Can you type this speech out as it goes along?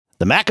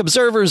The Mac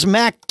Observer's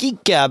Mac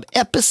Geek Gab,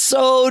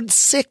 episode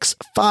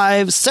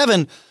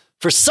 657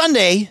 for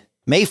Sunday,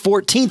 May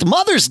 14th,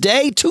 Mother's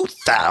Day,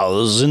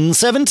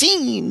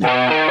 2017.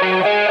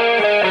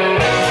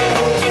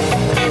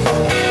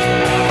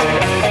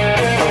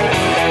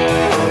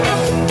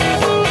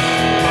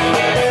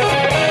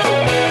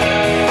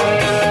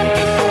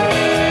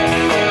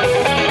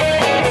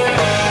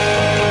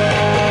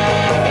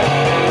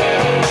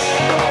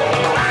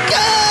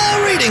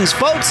 Greetings,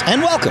 folks,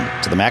 and welcome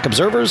to the Mac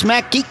Observer's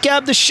Mac Geek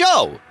Gab, the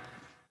show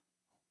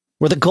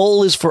where the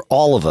goal is for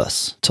all of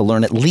us to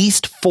learn at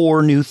least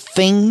 4 new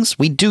things.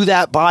 We do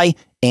that by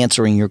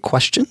answering your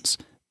questions,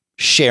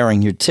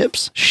 sharing your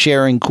tips,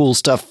 sharing cool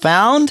stuff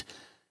found,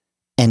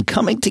 and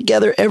coming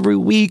together every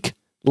week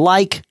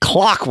like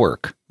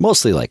clockwork,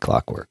 mostly like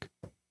clockwork.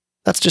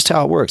 That's just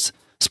how it works.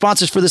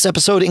 Sponsors for this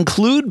episode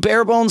include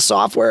Barebones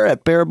Software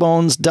at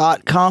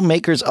barebones.com,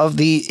 makers of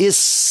the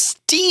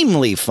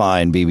extremely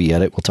fine BB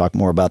Edit. We'll talk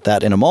more about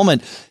that in a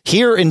moment.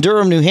 Here in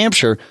Durham, New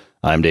Hampshire,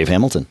 I'm Dave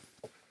Hamilton.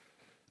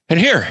 And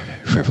here,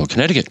 Fairfield,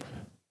 Connecticut,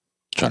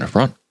 John F.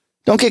 Braun.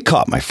 Don't get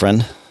caught, my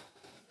friend.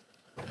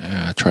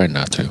 I tried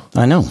not to.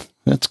 I know.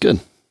 That's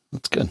good.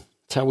 That's good.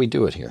 That's how we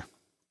do it here.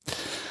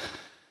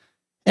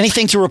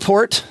 Anything to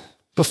report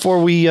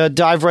before we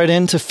dive right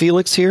into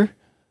Felix here?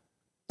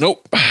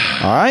 Nope.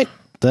 All right.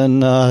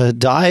 Then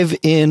dive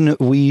in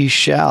we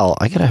shall.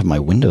 I got to have my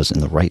windows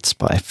in the right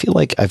spot. I feel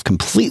like I've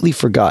completely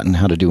forgotten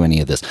how to do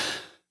any of this.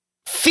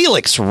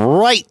 Felix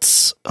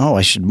writes, oh,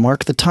 I should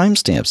mark the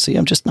timestamp. See,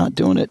 I'm just not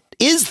doing it.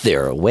 Is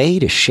there a way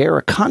to share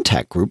a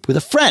contact group with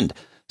a friend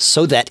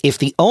so that if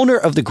the owner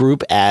of the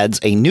group adds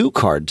a new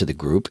card to the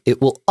group,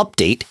 it will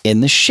update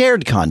in the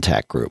shared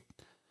contact group?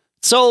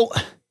 So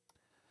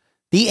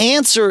the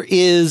answer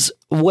is,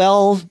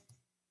 well,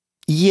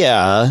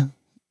 yeah,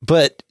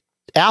 but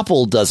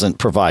Apple doesn't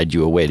provide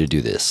you a way to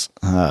do this.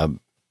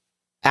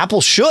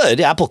 Apple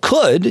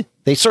could.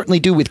 They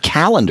certainly do with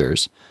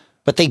calendars,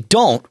 but they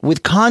don't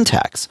with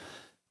contacts.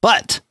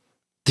 But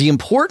the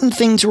important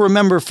thing to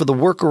remember for the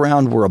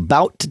workaround we're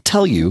about to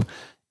tell you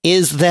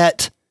is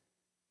that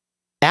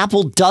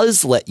Apple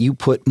does let you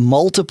put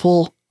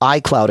multiple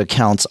iCloud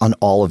accounts on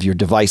all of your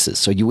devices.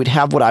 So you would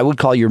have what I would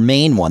call your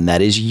main one,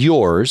 that is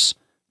yours,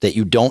 that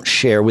you don't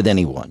share with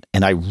anyone.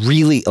 And I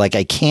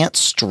can't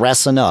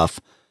stress enough,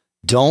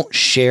 don't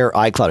share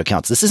iCloud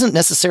accounts. This isn't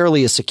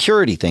necessarily a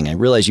security thing. I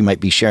realize you might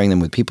be sharing them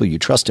with people you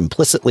trust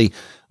implicitly.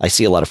 I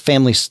see a lot of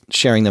families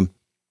sharing them.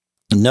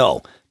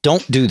 No,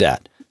 don't do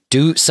that.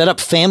 Do set up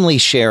family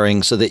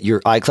sharing so that your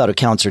iCloud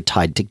accounts are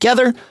tied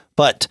together,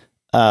 but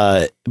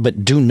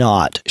do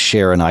not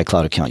share an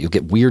iCloud account. You'll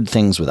get weird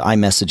things with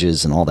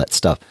iMessages and all that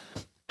stuff.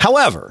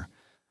 However,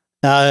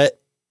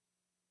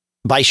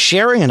 by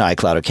sharing an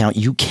iCloud account,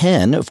 you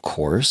can, of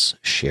course,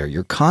 share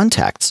your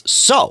contacts.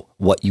 So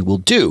what you will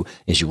do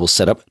is you will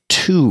set up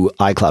 2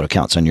 iCloud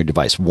accounts on your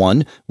device.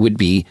 One would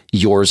be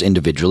yours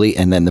individually,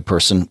 and then the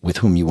person with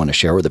whom you want to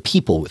share, or the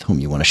people with whom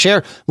you want to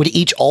share, would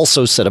each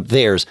also set up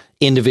theirs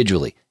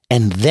individually.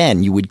 And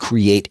then you would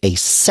create a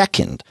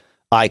second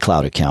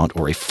iCloud account,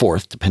 or a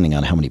fourth, depending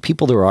on how many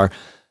people there are,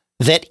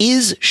 that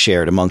is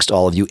shared amongst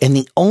all of you. And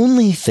the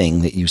only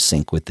thing that you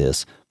sync with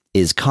this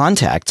is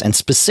contacts, and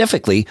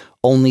specifically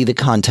only the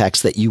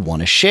contacts that you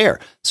want to share.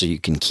 So you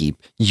can keep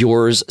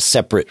yours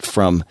separate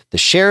from the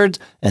shared,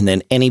 and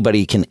then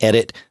anybody can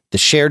edit the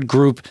shared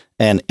group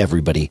and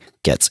everybody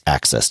gets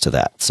access to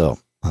that. So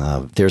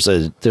there's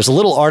a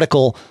little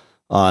article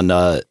on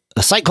a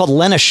site called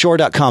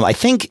lenashore.com. I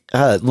think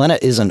Lena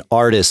is an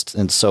artist,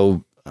 and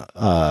so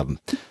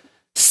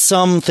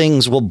some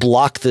things will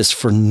block this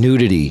for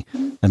nudity,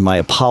 and my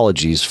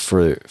apologies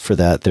for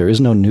that. There is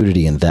no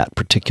nudity in that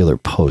particular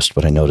post,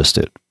 but I noticed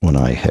it when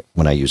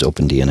I use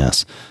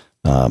OpenDNS,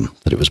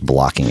 that it was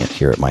blocking it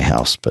here at my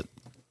house. But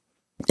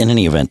in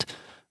any event,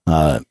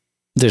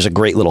 there's a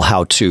great little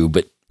how-to,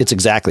 but it's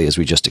exactly as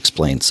we just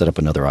explained. Set up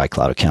another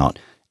iCloud account,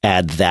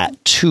 add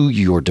that to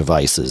your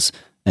devices,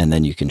 and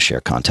then you can share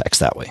contacts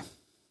that way.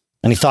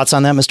 Any thoughts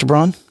on that, Mr.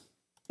 Braun?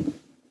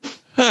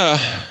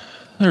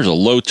 There's a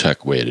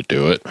low-tech way to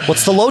do it.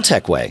 What's the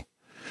low-tech way?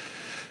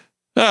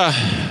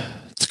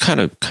 It's kind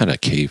of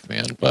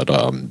caveman, but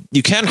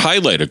you can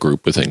highlight a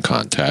group within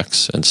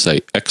contacts and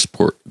say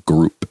export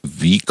group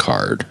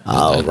vCard.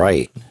 Oh,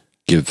 right.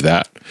 Give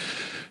that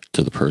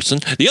to the person.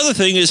 The other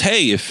thing is,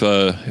 hey, if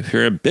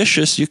you're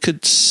ambitious, you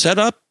could set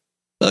up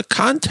a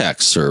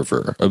contact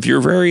server of your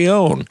very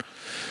own.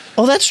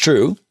 Oh, that's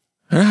true.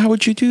 How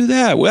would you do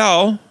that?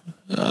 Well,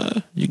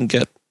 you can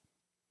get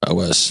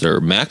OS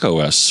or Mac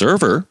OS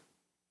server.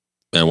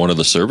 And one of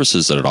the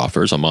services that it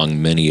offers,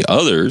 among many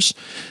others,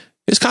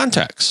 is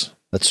contacts.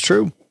 That's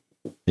true.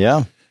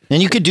 Yeah.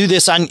 And you could do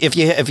this on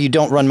if you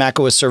don't run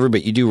macOS server,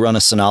 but you do run a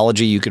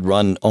Synology, you could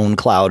run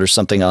OwnCloud or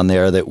something on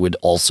there that would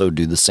also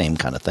do the same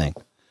kind of thing.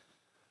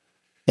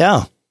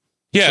 Yeah.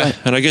 Yeah. Right.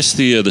 And I guess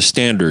the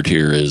standard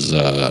here is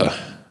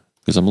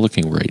because I'm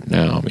looking right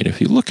now. I mean, if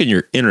you look in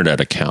your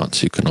internet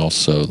accounts, you can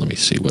also, let me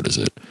see, what is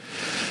it?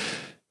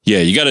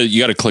 Yeah, you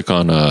gotta click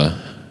on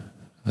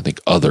I think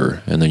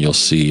other, and then you'll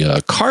see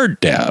card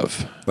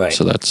DAV. Right.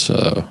 So that's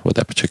what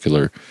that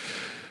particular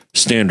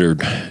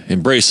standard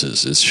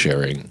embraces, is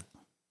sharing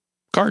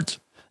cards.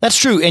 That's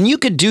true. And you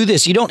could do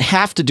this. You don't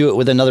have to do it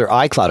with another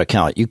iCloud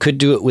account. You could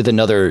do it with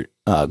another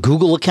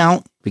Google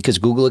account, because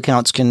Google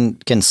accounts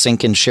can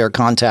sync and share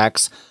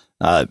contacts.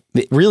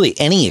 Really,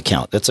 any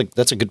account. That's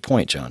a good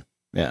point, John.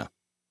 Yeah.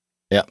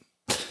 Yeah.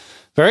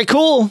 Very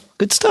cool.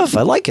 Good stuff.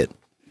 I like it.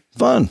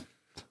 Fun.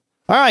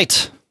 All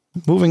right.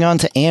 Moving on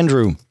to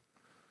Andrew.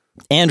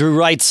 Andrew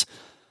writes,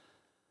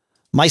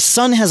 my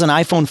son has an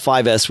iPhone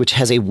 5S, which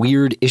has a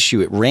weird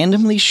issue. It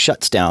randomly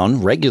shuts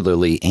down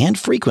regularly and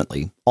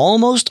frequently,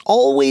 almost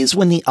always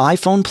when the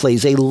iPhone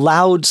plays a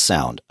loud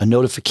sound, a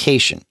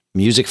notification,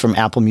 music from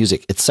Apple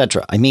Music,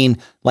 etc. I mean,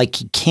 like,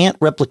 he can't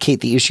replicate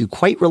the issue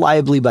quite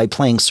reliably by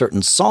playing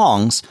certain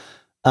songs.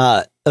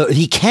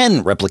 He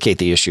can replicate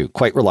the issue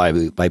quite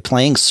reliably by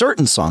playing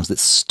certain songs that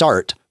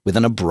start with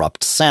an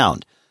abrupt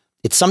sound.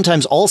 It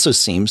sometimes also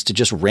seems to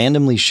just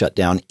randomly shut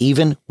down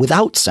even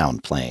without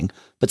sound playing,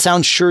 but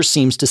sound sure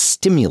seems to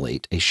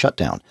stimulate a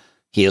shutdown.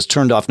 He has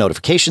turned off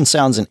notification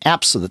sounds and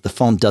apps so that the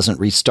phone doesn't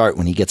restart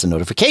when he gets a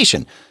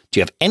notification. Do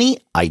you have any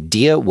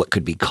idea what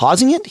could be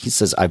causing it? He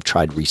says, I've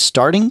tried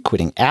restarting,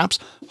 quitting apps,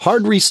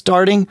 hard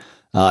restarting,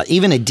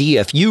 even a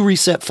DFU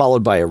reset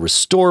followed by a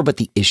restore, but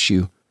the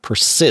issue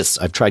persists.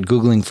 I've tried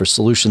Googling for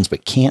solutions,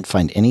 but can't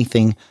find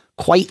anything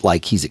quite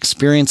like he's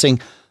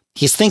experiencing.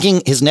 He's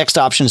thinking his next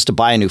option is to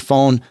buy a new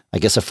phone. I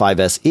guess a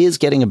 5S is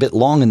getting a bit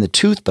long in the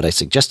tooth, but I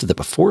suggested that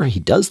before he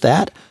does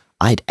that,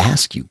 I'd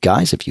ask you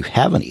guys if you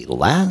have any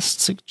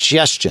last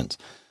suggestions.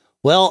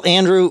 Well,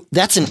 Andrew,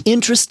 that's an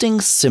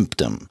interesting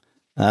symptom.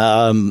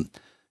 The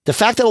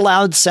fact that a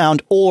loud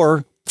sound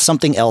or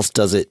something else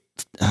does it,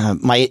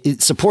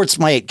 it supports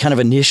my kind of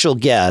initial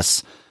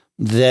guess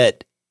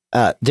that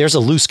there's a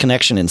loose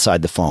connection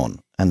inside the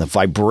phone, and the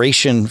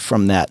vibration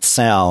from that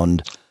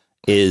sound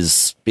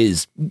is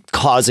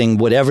causing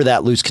whatever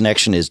that loose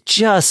connection is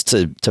just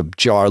to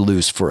jar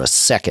loose for a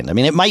second. I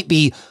mean, it might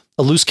be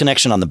a loose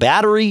connection on the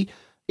battery.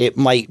 It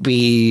might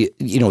be,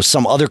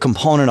 some other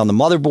component on the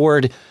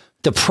motherboard.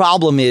 The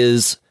problem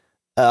is,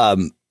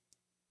 loose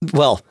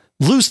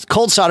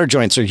cold solder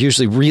joints are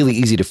usually really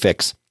easy to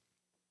fix,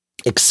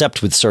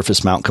 except with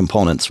surface mount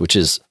components, which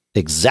is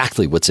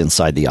exactly what's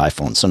inside the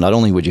iPhone. So not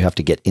only would you have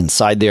to get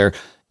inside there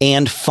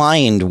and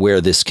find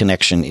where this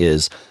connection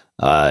is,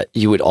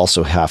 you would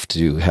also have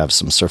to have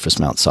some surface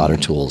mount solder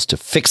tools to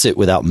fix it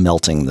without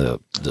melting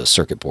the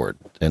circuit board.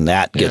 And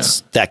that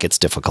gets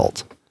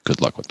difficult. Good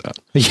luck with that.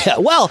 Yeah.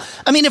 Well,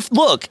 I mean, if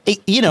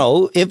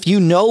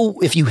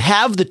you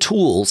have the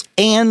tools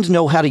and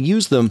know how to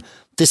use them,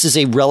 this is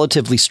a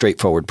relatively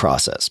straightforward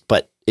process,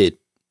 but it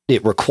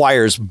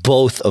requires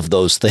both of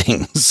those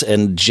things.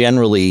 And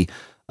generally,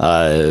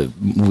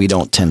 we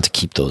don't tend to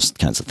keep those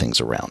kinds of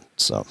things around.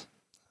 So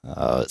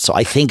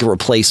I think a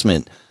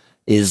replacement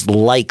is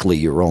likely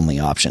your only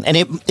option.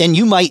 And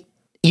you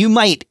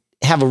might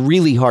have a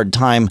really hard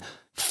time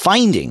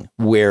finding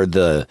where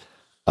the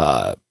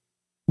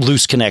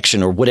loose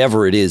connection or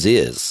whatever it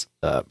is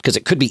because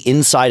it could be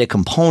inside a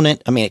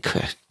component. I mean, it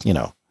could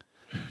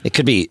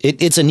be,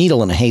 it's a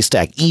needle in a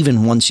haystack.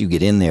 Even once you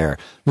get in there,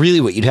 really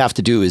what you'd have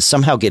to do is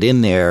somehow get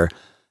in there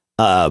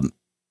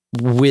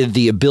with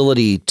the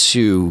ability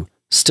to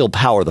still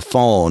power the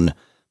phone,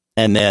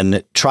 and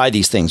then try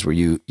these things where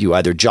you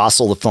either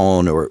jostle the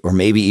phone or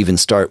maybe even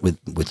start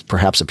with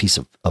perhaps a piece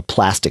of a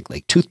plastic,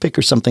 like toothpick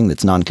or something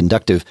that's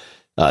non-conductive.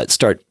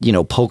 Start,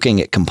 poking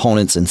at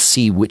components and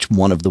see which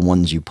one of the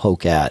ones you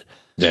poke at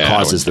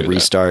causes the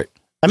restart.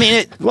 That. I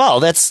mean,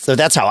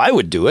 that's how I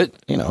would do it.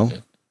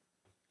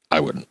 I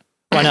wouldn't.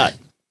 Why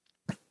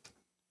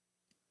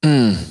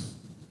not?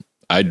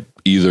 I'd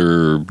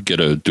either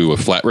do a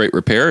flat rate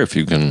repair if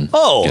you can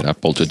get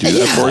Apple to do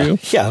that for you.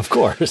 Yeah, of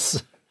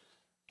course.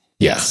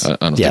 Yes. I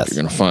don't think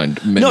you're going to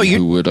find many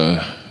who would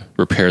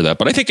repair that.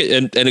 But I think,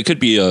 and it could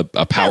be a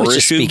power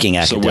issue. Speaking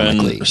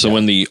academically. So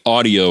when the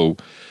audio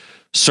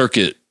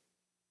circuit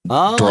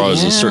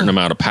draws a certain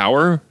amount of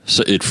power,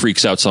 so it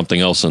freaks out something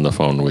else in the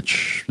phone,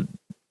 which,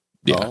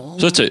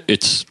 So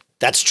it's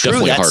that's true.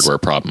 Definitely a hardware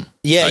problem.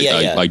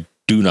 I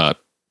do not.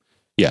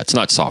 Yeah, it's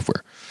not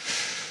software.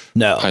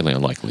 No, highly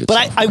unlikely.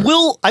 But I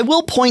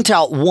will point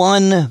out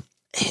one.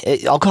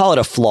 I'll call it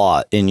a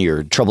flaw in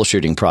your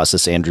troubleshooting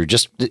process, Andrew.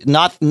 Just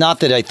not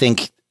that I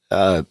think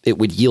it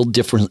would yield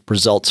different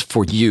results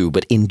for you,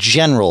 but in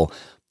general,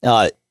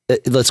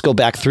 let's go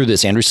back through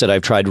this. Andrew said,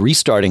 I've tried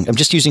restarting. I'm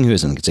just using you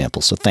as an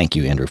example. So thank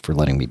you, Andrew, for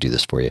letting me do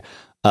this for you.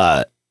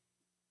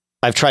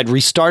 I've tried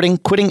restarting,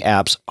 quitting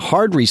apps,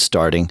 hard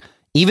restarting,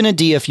 even a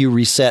DFU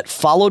reset,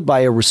 followed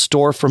by a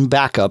restore from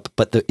backup,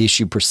 but the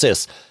issue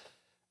persists.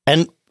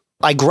 And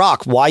I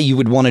grok why you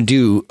would want to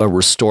do a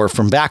restore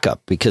from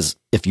backup, because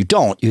if you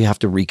don't, you have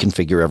to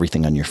reconfigure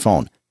everything on your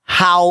phone.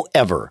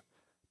 However,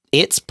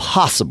 it's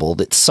possible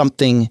that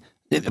something,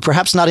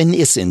 perhaps not in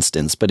this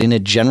instance, but in a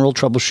general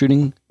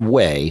troubleshooting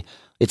way,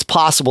 it's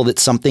possible that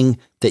something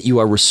that you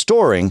are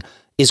restoring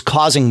is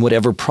causing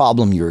whatever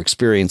problem you're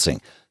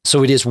experiencing.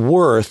 So it is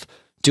worth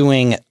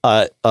doing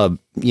a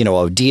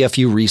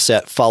DFU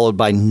reset followed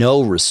by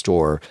no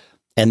restore,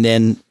 and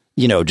then,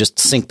 just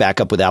sync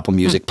back up with Apple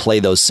Music, play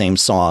those same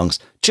songs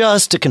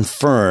just to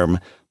confirm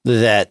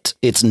that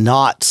it's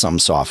not some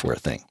software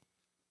thing.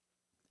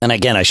 And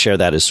again, I share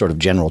that as sort of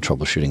general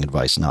troubleshooting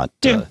advice, not,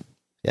 I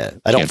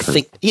don't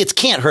think it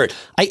can't hurt.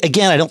 I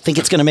don't think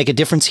it's going to make a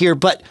difference here,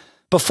 but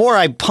before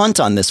I punt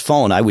on this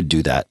phone, I would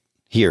do that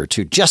here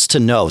too, just to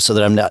know, so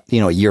that I'm not,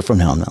 a year from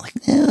now, I'm not like,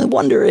 I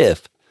wonder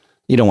if.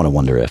 You don't want to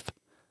wonder if.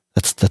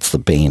 That's the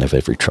bane of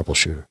every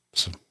troubleshooter.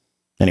 So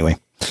anyway,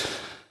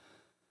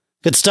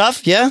 good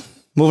stuff. Yeah.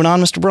 Moving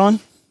on, Mr. Braun.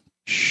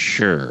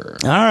 Sure.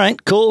 All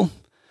right, cool.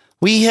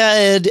 We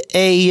had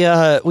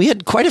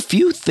quite a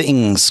few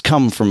things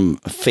come from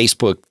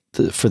Facebook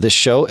for this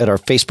show at our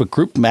Facebook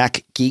group.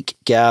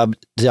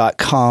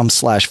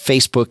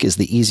 MacGeekGab.com/Facebook is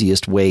the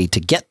easiest way to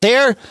get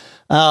there.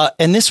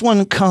 And this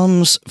one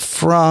comes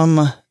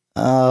from,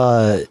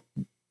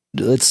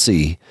 let's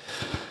see.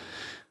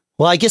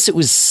 Well, I guess it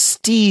was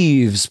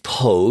Steve's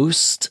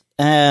post,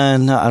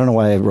 and I don't know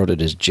why I wrote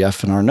it as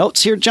Jeff in our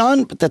notes here,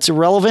 John, but that's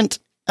irrelevant.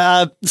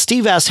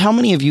 Steve asked, how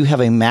many of you have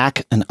a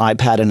Mac, an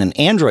iPad, and an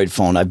Android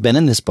phone? I've been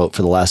in this boat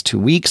for the last 2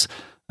 weeks.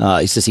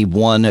 He says he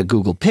won a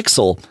Google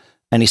Pixel,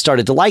 and he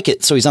started to like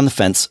it, so he's on the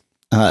fence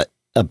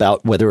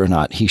about whether or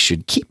not he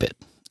should keep it.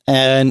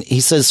 And he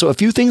says, so a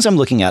few things I'm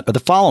looking at are the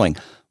following.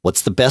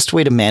 What's the best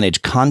way to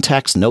manage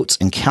contacts, notes,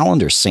 and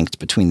calendars synced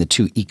between the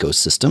two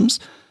ecosystems?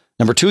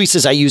 Number 2, he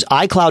says, I use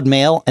iCloud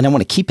Mail, and I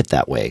want to keep it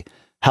that way.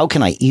 How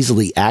can I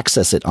easily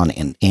access it on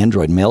an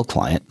Android mail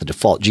client? The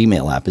default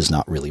Gmail app is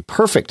not really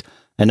perfect.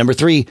 And number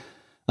 3,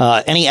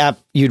 any app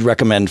you'd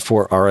recommend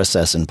for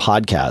RSS and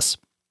podcasts.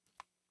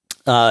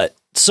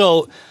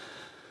 So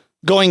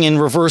going in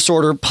reverse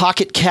order,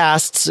 Pocket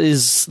Casts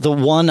is the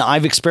one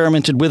I've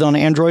experimented with on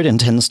Android and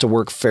tends to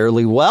work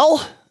fairly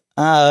well.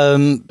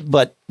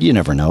 But you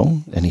never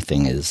know.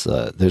 Anything is,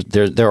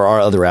 there are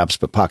other apps,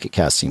 but Pocket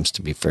Cast seems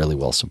to be fairly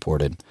well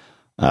supported.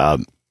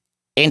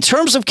 In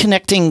terms of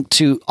connecting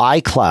to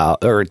iCloud,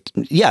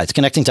 it's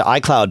connecting to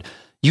iCloud.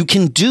 You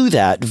can do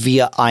that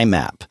via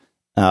IMAP.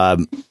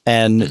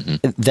 And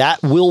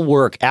that will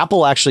work.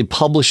 Apple actually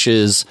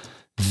publishes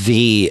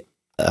the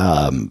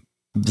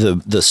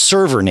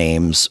server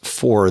names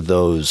for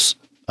those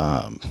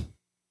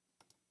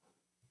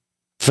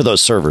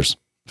servers,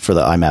 for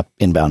the IMAP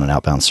inbound and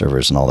outbound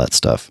servers and all that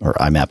stuff, or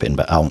IMAP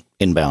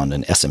inbound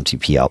and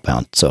SMTP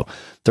outbound. So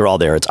they're all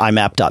there. It's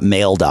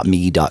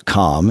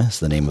imap.mail.me.com is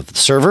the name of the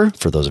server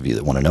for those of you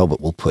that want to know,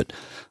 but we'll put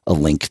a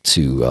link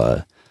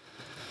to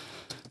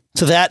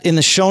that in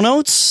the show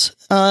notes.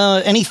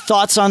 Any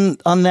thoughts on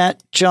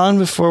that, John,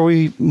 before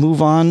we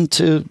move on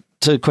to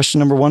question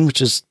number 1,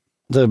 which is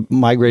the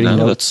migrating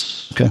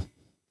notes? Okay.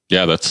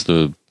 Yeah, that's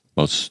the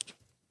most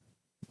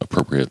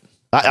appropriate.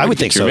 I would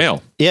think so.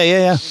 Mail.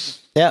 Yeah.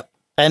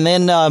 And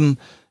then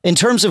in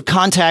terms of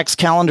contacts,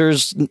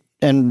 calendars,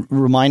 and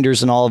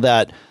reminders and all of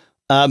that,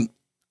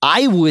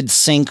 I would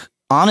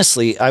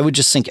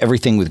just sync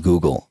everything with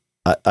Google.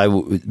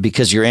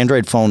 Because your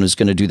Android phone is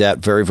going to do that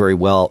very, very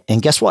well.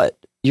 And guess what?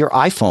 Your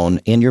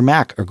iPhone and your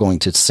Mac are going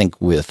to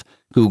sync with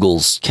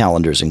Google's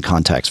calendars and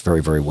contacts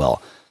very, very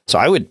well. So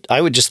I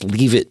would just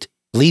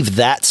leave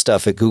that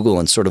stuff at Google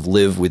and sort of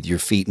live with your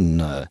feet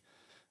in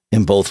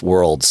both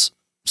worlds.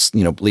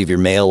 Leave your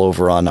mail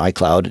over on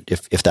iCloud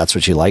if that's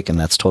what you like, and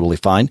that's totally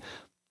fine.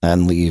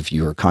 And leave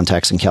your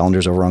contacts and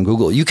calendars over on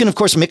Google. You can, of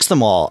course, mix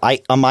them all.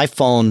 On my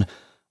phone,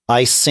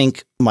 I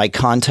sync my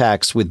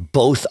contacts with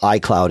both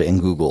iCloud and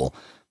Google.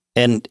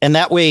 And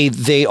that way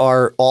they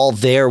are all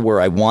there where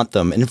I want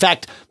them. And in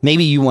fact,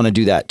 maybe you want to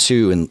do that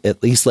too, and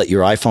at least let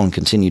your iPhone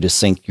continue to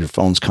sync your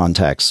phone's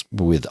contacts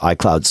with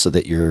iCloud so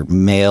that your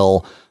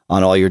mail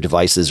on all your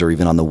devices or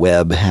even on the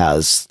web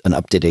has an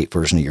up-to-date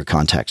version of your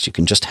contacts. You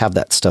can just have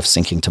that stuff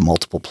syncing to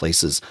multiple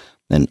places.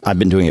 And I've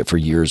been doing it for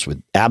years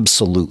with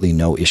absolutely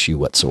no issue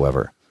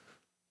whatsoever.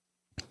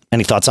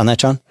 Any thoughts on that,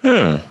 John?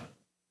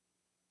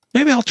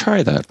 Maybe I'll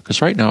try that,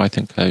 because right now I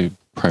think I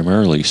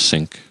primarily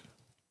sync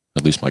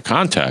at least my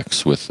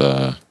contacts with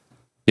Apple.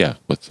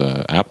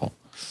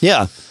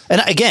 Yeah.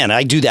 And again,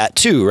 I do that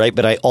too, right?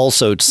 But I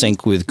also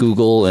sync with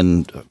Google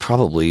and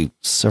probably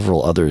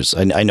several others.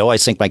 I know I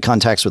sync my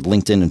contacts with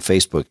LinkedIn and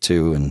Facebook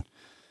too. And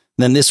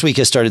then this week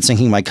I started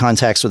syncing my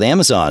contacts with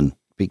Amazon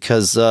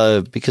because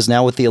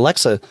now with the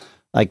Alexa,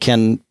 I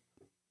can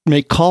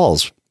make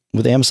calls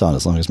with Amazon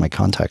as long as my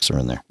contacts are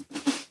in there.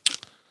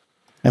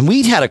 And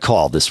we had a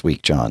call this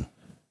week, John.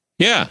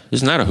 Yeah.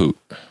 Isn't that a hoot?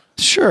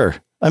 Sure.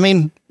 I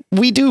mean,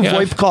 we do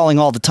VoIP calling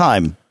all the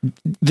time.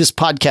 This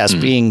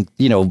podcast being,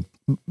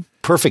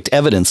 perfect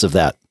evidence of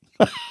that.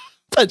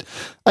 But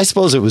I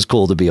suppose it was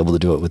cool to be able to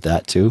do it with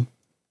that too.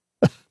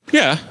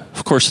 Yeah.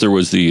 Of course, there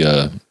was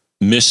the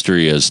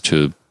mystery as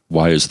to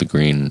why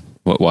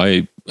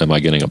am I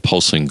getting a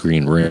pulsing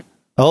green ring?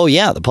 Oh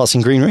yeah, the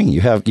pulsing green ring.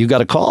 You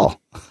got a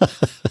call.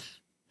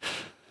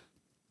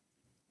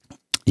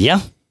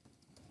 Yeah,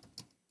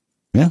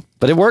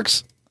 but it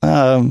works.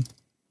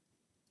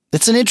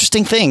 It's an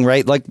interesting thing,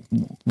 right? Like,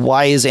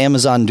 why is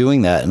Amazon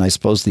doing that? And I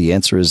suppose the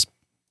answer is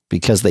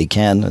because they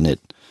can, and it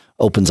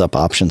opens up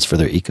options for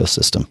their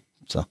ecosystem.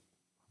 So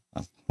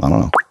I don't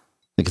know.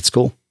 I think it's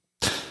cool.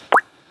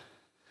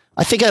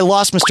 I think I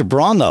lost Mr.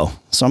 Braun, though,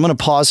 so I'm going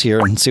to pause here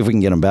and see if we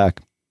can get him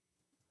back.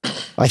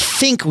 I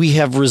think we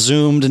have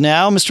resumed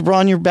now. Mr.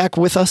 Braun, you're back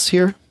with us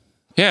here?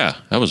 Yeah,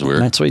 that was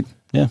weird. That's sweet.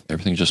 Yeah.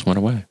 Everything just went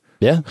away.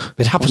 Yeah,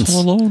 it happens. I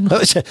was all alone.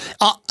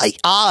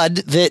 Odd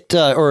that,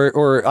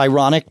 or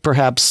ironic,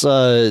 perhaps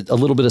a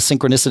little bit of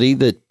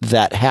synchronicity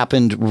that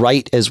happened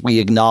right as we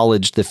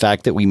acknowledged the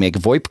fact that we make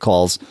VoIP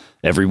calls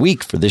every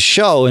week for this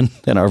show, and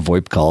then our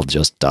VoIP call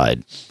just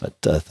died.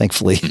 But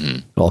thankfully,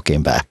 it all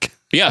came back.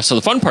 Yeah, so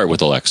the fun part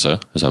with Alexa,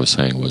 as I was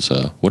saying, was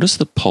what does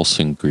the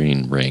pulsing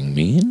green ring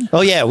mean?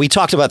 Oh, yeah, we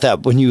talked about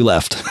that when you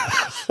left.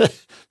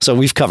 So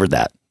we've covered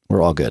that.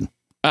 We're all good.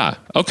 Ah,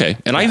 okay.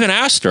 And I even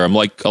asked her, I'm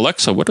like,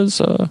 Alexa, what is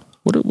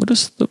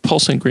the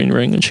pulsing green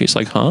ring? And she's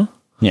like, huh?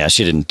 Yeah,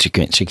 she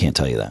can't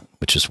tell you that,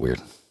 which is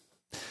weird.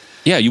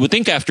 Yeah, you would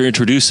think after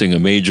introducing a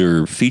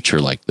major feature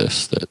like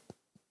this that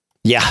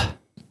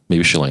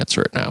maybe she'll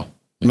answer it now.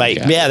 Right.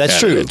 Yeah, that's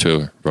true. Add it to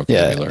her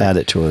vocabulary. Yeah, add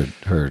it to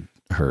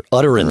her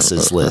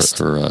utterances list.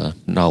 Her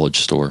knowledge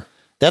store.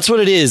 That's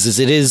what it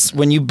is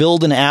when you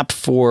build an app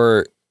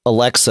for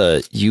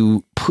Alexa,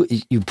 you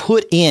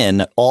put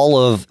in all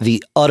of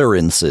the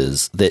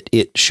utterances that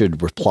it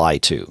should reply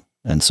to.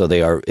 And so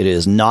it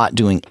is not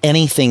doing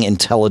anything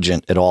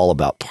intelligent at all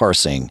about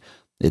parsing.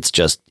 It's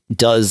just,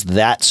 does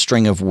that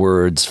string of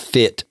words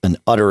fit an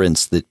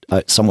utterance that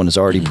someone has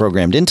already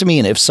programmed into me?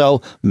 And if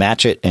so,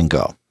 match it and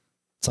go.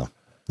 So,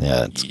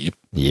 yeah.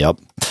 Yep.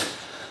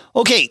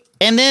 Okay.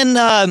 And then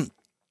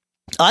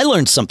I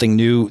learned something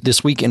new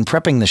this week in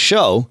prepping the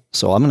show.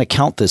 So I'm going to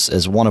count this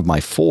as one of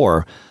my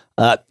 4.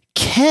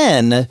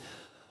 Ken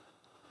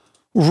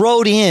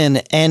wrote in,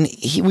 and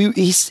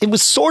it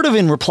was sort of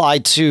in reply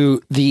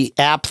to the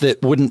app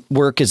that wouldn't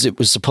work as it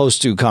was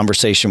supposed to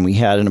conversation we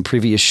had in a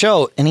previous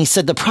show. And he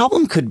said the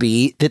problem could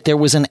be that there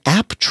was an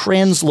app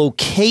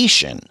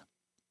translocation.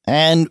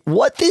 And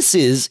what this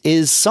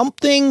is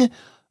something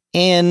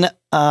in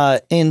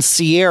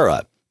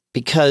Sierra,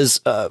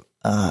 because a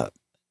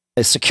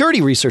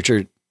security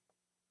researcher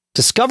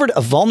discovered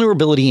a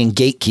vulnerability in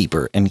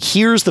Gatekeeper. And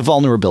here's the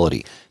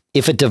vulnerability.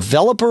 If a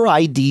developer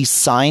ID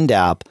signed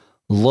app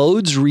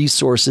loads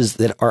resources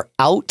that are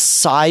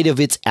outside of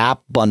its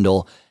app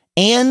bundle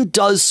and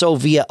does so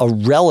via a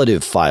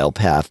relative file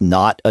path,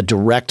 not a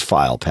direct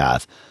file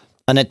path,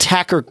 an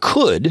attacker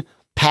could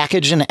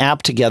package an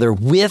app together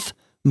with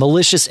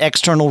malicious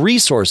external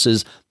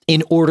resources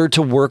in order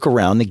to work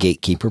around the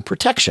Gatekeeper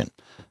protection.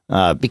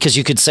 Because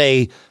you could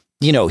say,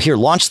 here,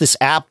 launch this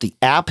app. The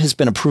app has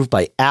been approved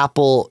by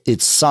Apple.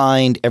 It's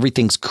signed.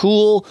 Everything's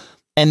cool.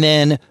 And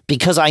then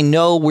because I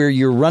know where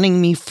you're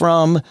running me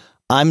from,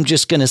 I'm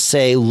just going to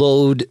say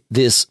load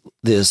this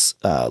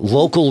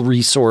local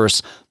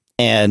resource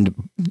and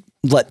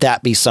let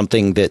that be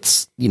something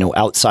that's,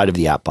 outside of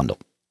the app bundle.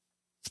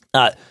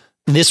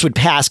 This would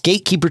pass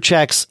Gatekeeper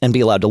checks and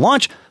be allowed to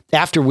launch,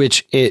 after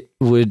which it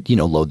would,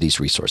 load these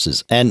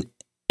resources. And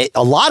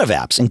a lot of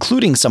apps,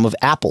 including some of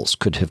Apple's,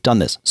 could have done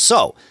this.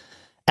 So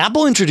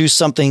Apple introduced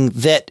something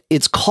that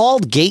it's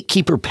called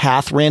Gatekeeper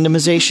Path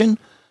Randomization,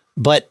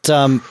 but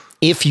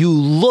if you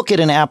look at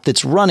an app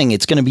that's running,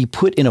 it's going to be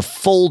put in a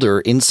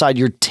folder inside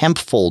your temp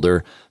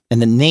folder,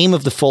 and the name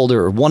of the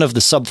folder or one of the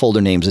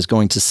subfolder names is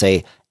going to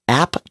say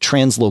app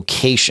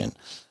translocation.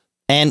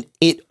 And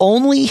it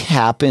only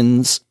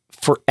happens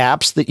for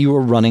apps that you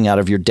are running out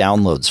of your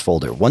downloads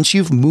folder. Once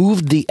you've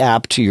moved the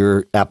app to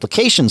your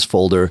applications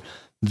folder,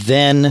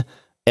 then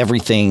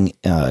everything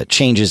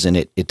changes and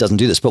it doesn't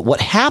do this. But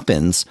what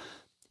happens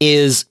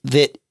is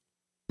that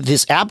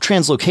this app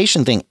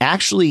translocation thing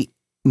actually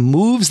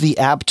moves the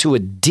app to a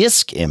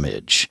disk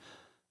image.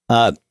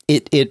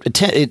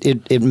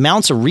 It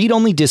mounts a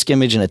read-only disk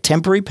image in a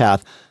temporary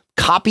path,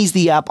 copies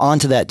the app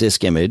onto that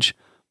disk image,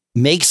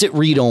 makes it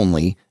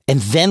read-only, and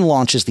then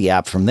launches the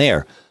app from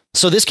there.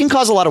 So this can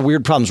cause a lot of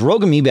weird problems.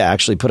 Rogue Amoeba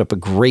actually put up a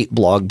great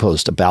blog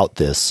post about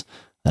this.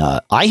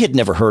 I had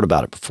never heard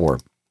about it before.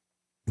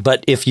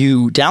 But if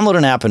you download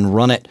an app and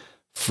run it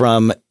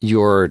from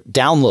your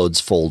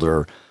downloads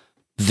folder,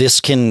 this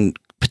can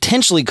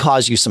potentially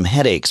cause you some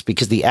headaches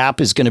because the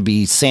app is going to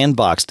be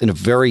sandboxed in a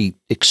very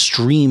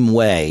extreme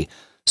way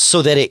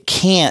so that it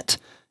can't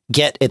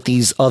get at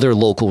these other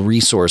local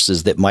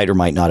resources that might or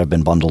might not have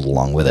been bundled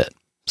along with it.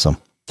 So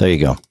there you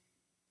go.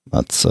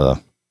 That's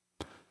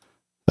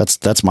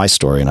my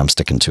story, and I'm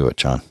sticking to it,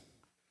 John.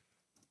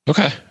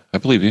 Okay, I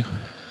believe you.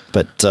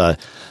 But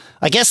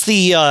I guess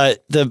the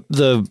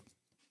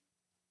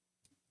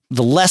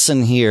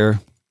lesson here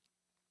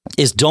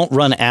is don't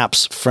run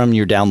apps from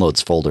your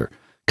downloads folder.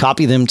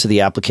 Copy them to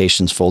the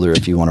applications folder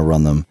if you want to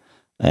run them,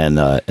 and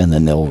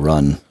then they'll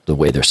run the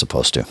way they're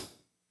supposed to.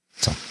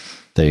 So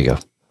there you go.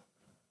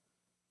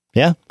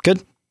 Yeah,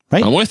 good.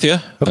 Right? I'm with you.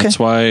 Okay. That's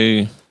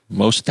why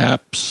most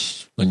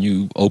apps, when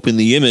you open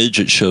the image,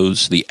 it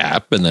shows the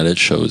app and then it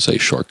shows a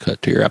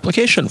shortcut to your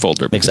application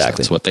folder.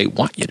 Exactly. That's what they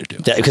want you to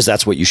do. Because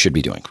that's what you should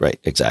be doing. Right.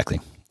 Exactly.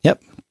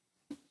 Yep.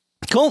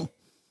 Cool.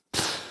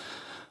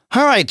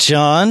 All right,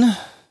 John.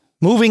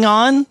 Moving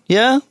on.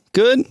 Yeah,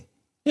 good.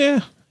 Yeah.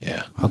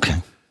 Okay.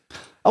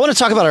 I want to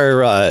talk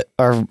about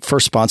our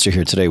first sponsor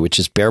here today, which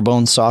is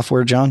Barebones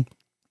Software, John.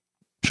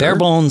 Sure.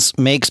 Barebones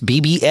makes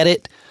BB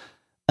Edit.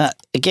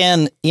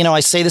 Again, I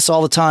say this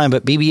all the time,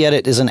 but BB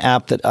Edit is an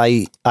app that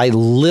I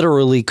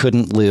literally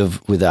couldn't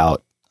live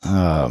without.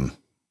 I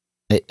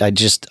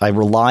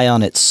rely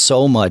on it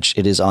so much.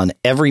 It is on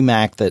every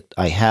Mac that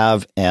I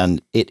have,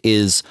 and it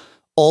is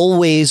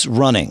always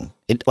running.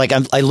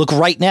 I look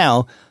right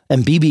now,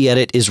 and BB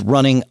Edit is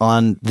running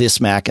on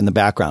this Mac in the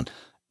background.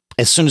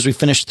 As soon as we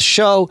finish the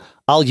show,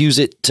 I'll use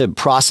it to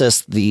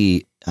process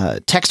the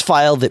text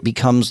file that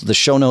becomes the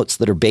show notes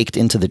that are baked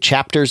into the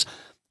chapters.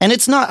 And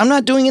I'm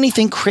not doing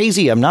anything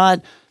crazy. I'm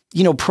not,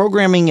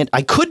 programming it.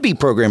 I could be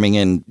programming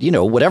in,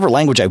 whatever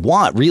language I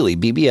want, really.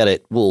 BB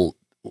Edit will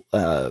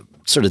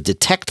sort of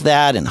detect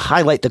that and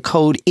highlight the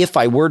code if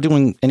I were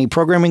doing any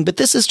programming. But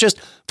this is just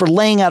for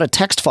laying out a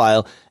text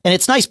file. And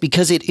it's nice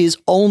because it is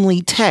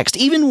only text.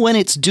 Even when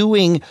it's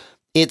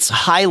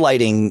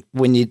highlighting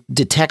when it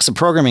detects a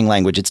programming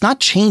language, it's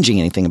not changing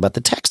anything about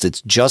the text.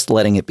 It's just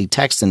letting it be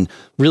text. And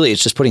really,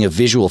 it's just putting a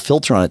visual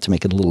filter on it to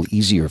make it a little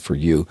easier for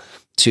you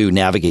to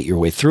navigate your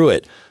way through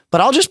it. But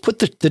I'll just put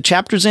the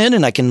chapters in,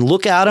 and I can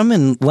look at them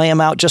and lay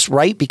them out just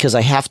right, because I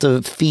have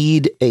to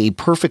feed a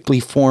perfectly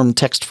formed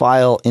text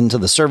file into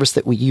the service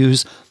that we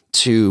use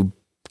to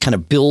kind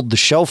of build the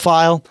show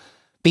file.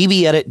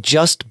 BB Edit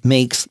just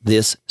makes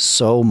this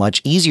so much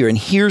easier. And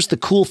here's the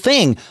cool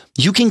thing.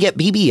 You can get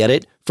BB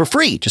Edit for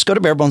free. Just go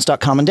to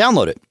barebones.com and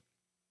download it.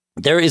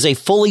 There is a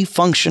fully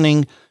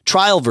functioning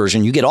trial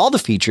version. You get all the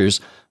features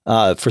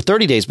for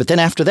 30 days. But then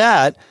after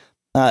that,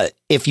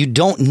 if you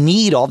don't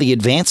need all the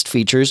advanced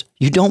features,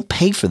 you don't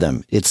pay for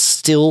them. It's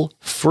still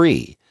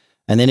free.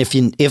 And then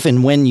if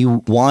and when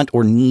you want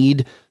or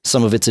need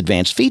some of its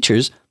advanced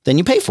features, then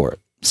you pay for it.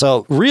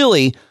 So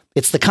really,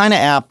 it's the kind of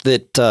app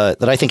that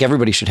I think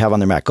everybody should have on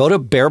their Mac. Go to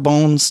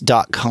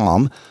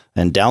barebones.com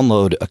and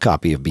download a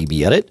copy of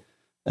BB Edit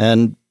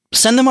and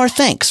send them our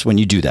thanks when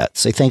you do that.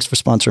 Say thanks for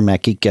sponsoring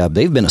Mac Geek Gab.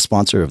 They've been a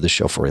sponsor of this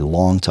show for a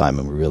long time,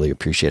 and we really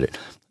appreciate it.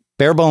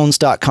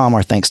 Barebones.com,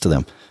 our thanks to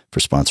them for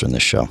sponsoring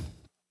this show.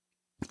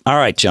 All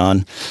right,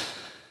 John,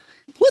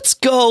 let's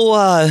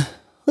go.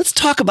 Let's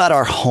talk about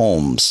our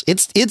homes.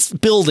 It's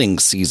building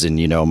season,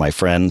 my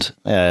friend,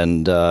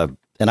 and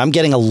I'm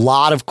getting a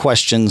lot of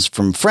questions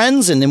from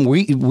friends, and then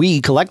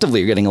we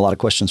collectively are getting a lot of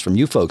questions from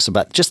you folks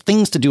about just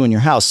things to do in your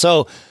house.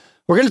 So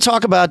we're going to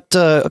talk about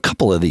a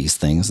couple of these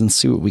things and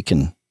see what we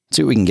can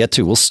get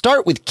to. We'll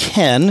start with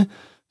Ken,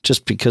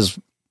 just because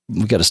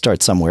we got to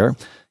start somewhere.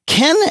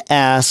 Ken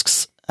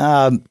asks,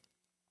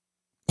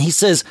 he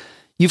says,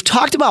 you've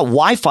talked about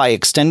Wi-Fi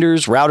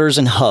extenders, routers,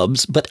 and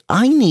hubs, but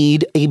I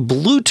need a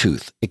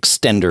Bluetooth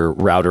extender,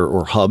 router,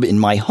 or hub in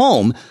my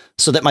home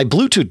so that my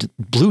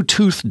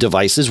Bluetooth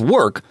devices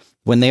work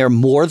when they are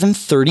more than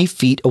 30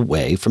 feet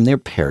away from their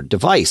paired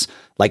device,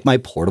 like my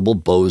portable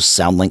Bose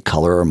SoundLink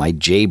Color or my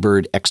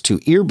Jaybird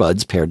X2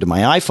 earbuds paired to my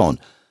iPhone.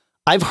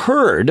 I've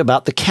heard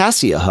about the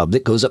Cassia hub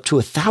that goes up to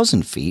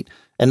 1,000 feet,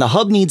 and the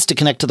hub needs to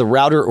connect to the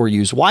router or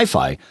use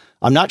Wi-Fi.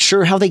 I'm not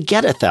sure how they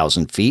get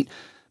 1,000 feet.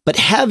 But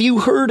have you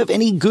heard of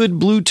any good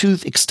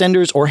Bluetooth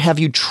extenders, or have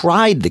you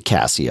tried the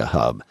Cassia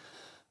hub?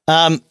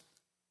 I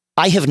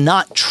have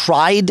not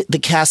tried the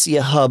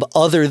Cassia hub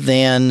other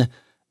than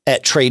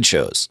at trade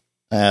shows.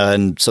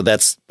 And so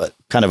that's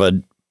kind of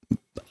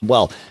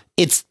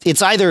it's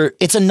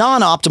a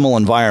non-optimal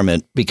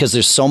environment because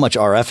there's so much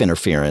RF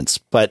interference,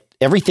 but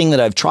everything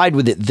that I've tried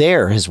with it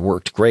there has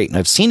worked great. And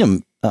I've seen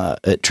them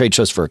at trade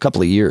shows for a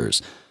couple of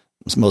years,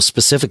 most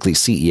specifically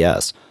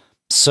CES.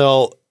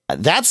 So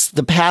that's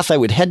the path I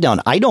would head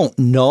down. I don't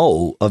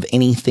know of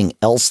anything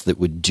else that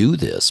would do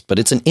this, but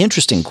it's an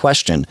interesting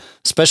question,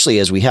 especially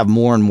as we have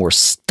more and more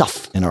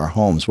stuff in our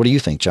homes. What do you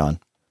think, John?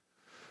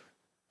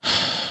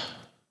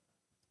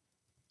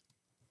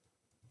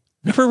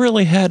 Never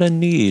really had a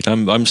need.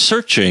 I'm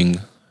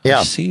searching. Yeah.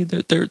 I see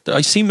that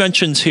I see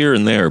mentions here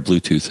and there,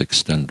 Bluetooth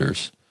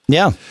extenders.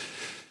 Yeah.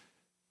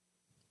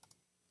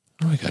 What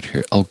do we got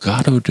here?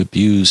 Elgato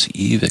Debu's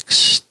Eve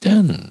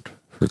Extend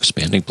for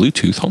expanding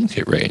Bluetooth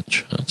HomeKit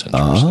range. That's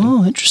interesting.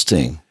 Oh,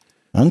 interesting.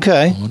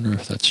 Okay. I wonder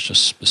if that's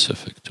just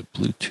specific to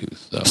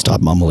Bluetooth, though. Stop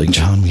mumbling,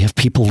 John. We have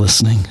people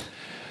listening.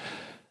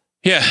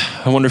 Yeah,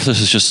 I wonder if this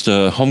is just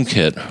a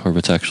HomeKit or if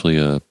it's actually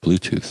a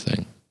Bluetooth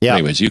thing. Yeah.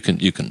 Anyways, you can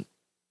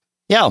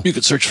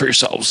search for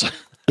yourselves.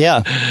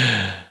 Yeah.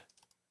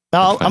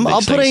 I'll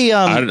put a.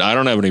 I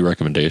don't have any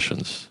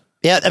recommendations.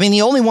 Yeah, I mean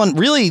the only one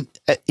really,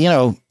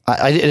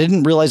 I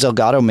didn't realize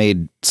Elgato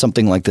made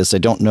something like this. I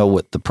don't know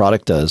what the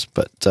product does,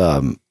 but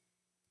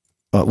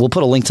we'll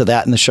put a link to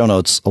that in the show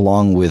notes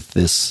along with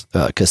this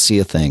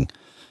Cassia thing,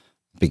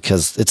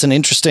 because it's an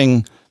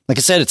interesting, like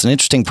I said, it's an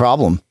interesting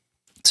problem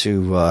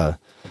to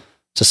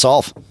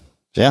solve.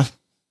 Yeah,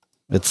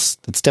 it's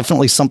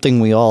definitely something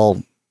we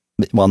all,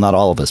 well, not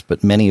all of us,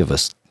 but many of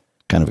us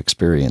kind of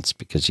experience,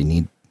 because you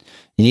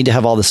need to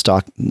have all this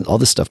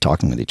stuff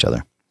talking with each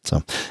other.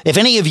 So if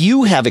any of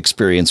you have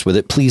experience with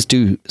it, please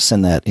do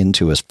send that in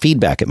to us.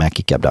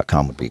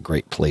 Feedback@macgeekgab.com would be a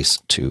great place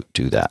to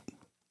do that.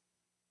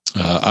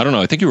 I don't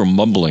know. I think you were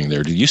mumbling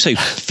there. Did you say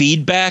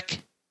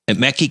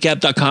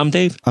feedback@macgeekgab.com,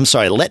 Dave? I'm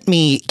sorry. Let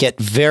me get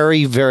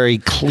very, very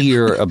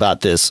clear about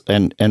this,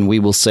 and we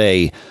will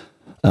say,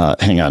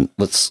 hang on.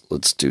 Let's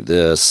do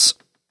this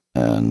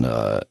and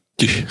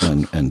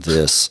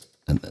this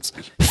and this.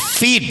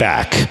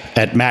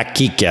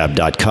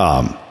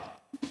 Feedback@macgeekgab.com.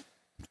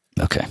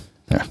 Okay,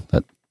 there.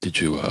 Did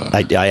you?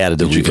 I added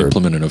the reverb. Did you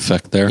implement an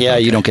effect there? Yeah,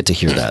 okay. You don't get to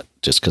hear that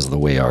just because of the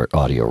way our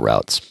audio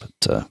routes,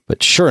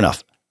 but sure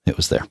enough, it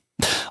was there.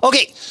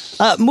 Okay,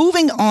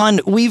 moving on.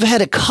 We've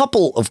had a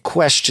couple of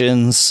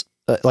questions,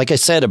 like I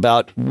said,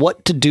 about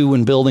what to do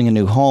when building a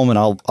new home, and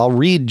I'll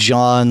read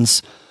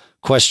John's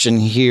question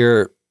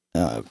here.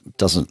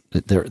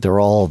 They're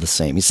all the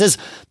same. He says,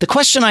 the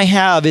question I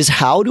have is,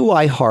 how do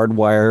I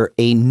hardwire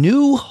a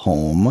new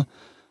home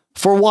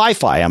for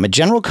Wi-Fi? I'm a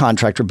general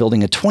contractor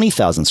building a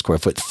 20,000 square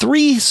foot,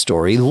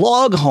 3-story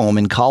log home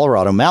in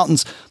Colorado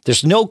mountains.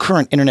 There's no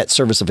current internet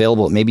service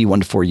available. It may be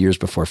 1 to 4 years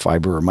before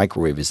fiber or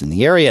microwave is in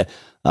the area.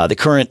 The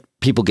current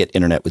people get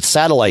internet with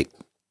satellite.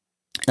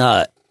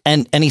 And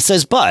he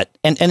says,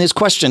 and his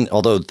question,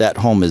 although that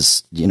home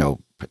is,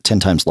 10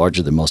 times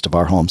larger than most of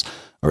our homes,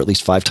 or at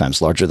least 5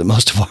 times larger than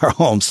most of our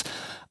homes,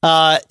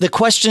 the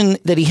question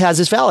that he has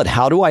is valid.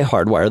 How do I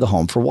hardwire the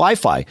home for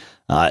Wi-Fi?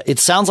 It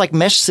sounds like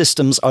mesh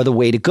systems are the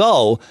way to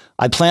go.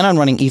 I plan on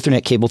running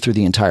Ethernet cable through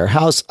the entire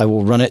house. I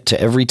will run it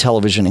to every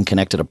television and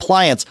connected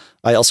appliance.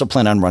 I also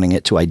plan on running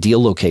it to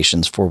ideal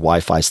locations for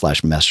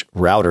Wi-Fi/mesh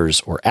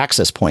routers or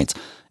access points.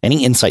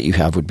 Any insight you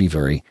have would be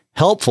very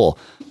helpful.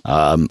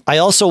 I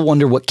also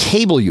wonder what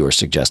cable you are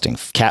suggesting.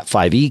 Cat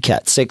 5e,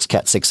 Cat 6,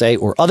 Cat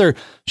 6a, or other.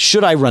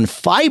 Should I run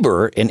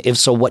fiber? And if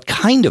so, what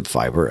kind of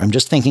fiber? I'm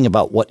just thinking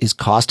about what is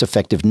cost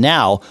effective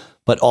now,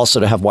 but also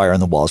to have wire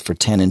on the walls for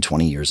 10 and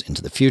 20 years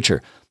into the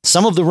future.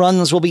 Some of the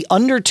runs will be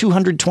under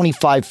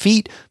 225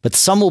 feet, but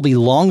some will be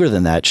longer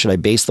than that. Should I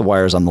base the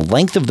wires on the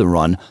length of the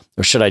run,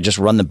 or should I just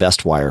run the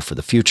best wire for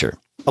the future?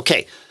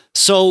 Okay,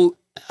 so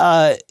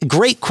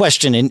great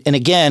question. And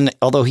again,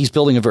 although he's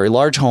building a very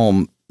large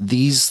home,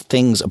 these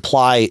things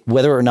apply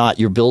whether or not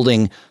you're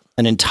building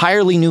an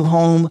entirely new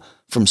home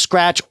from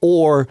scratch,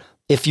 or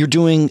if you're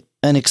doing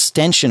an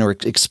extension or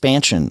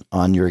expansion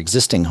on your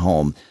existing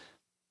home.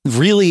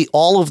 Really,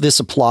 all of this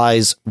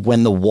applies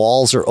when the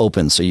walls are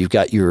open. So you've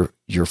got your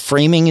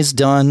framing is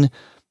done,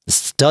 the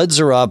studs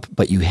are up,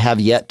 but you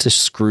have yet to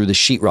screw the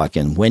sheetrock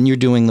in. When you're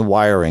doing the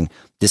wiring,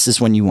 this is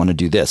when you want to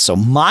do this. So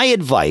my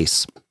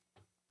advice,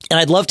 and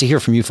I'd love to hear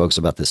from you folks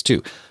about this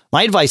too.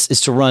 My advice is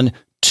to run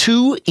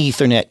 2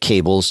 Ethernet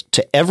cables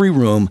to every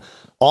room,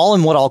 all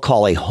in what I'll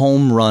call a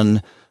home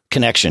run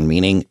connection,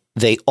 meaning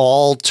they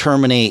all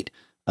terminate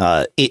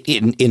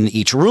in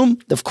each room,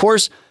 of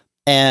course,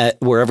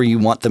 wherever you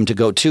want them to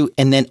go to.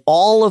 And then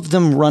all of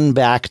them run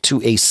back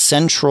to a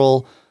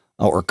central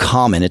or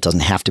common. It doesn't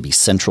have to be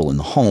central in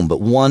the home,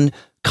 but one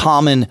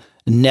common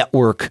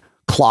network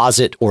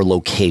closet or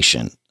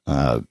location.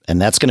 And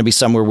that's going to be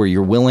somewhere where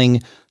you're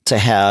willing to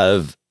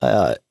have,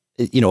 a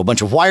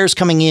bunch of wires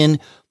coming in,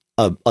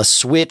 a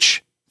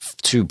switch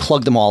to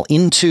plug them all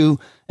into,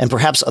 and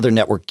perhaps other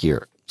network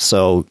gear.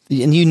 So,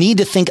 and you need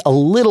to think a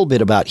little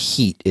bit about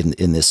heat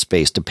in this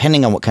space,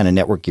 depending on what kind of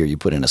network gear you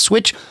put in. A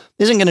switch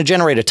isn't going to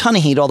generate a ton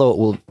of heat,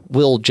 although it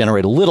will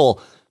generate a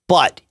little,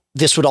 but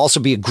this would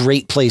also be a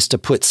great place to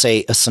put,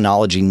 say, a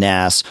Synology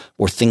NAS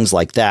or things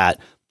like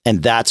that.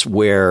 And that's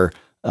where,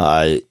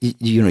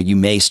 you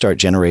may start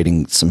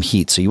generating some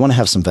heat. So you want to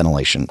have some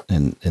ventilation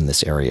in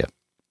this area.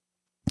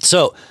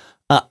 So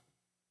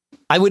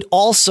I would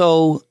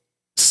also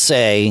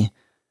say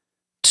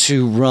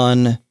to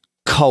run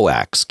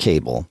coax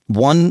cable,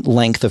 one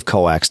length of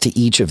coax to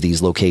each of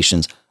these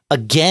locations,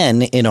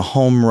 again, in a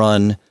home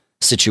run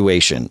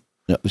situation.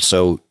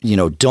 So,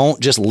 don't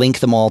just link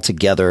them all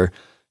together.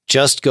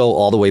 Just go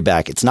all the way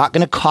back. It's not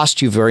going to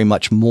cost you very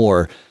much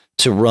more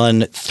to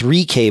run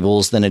 3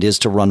 cables than it is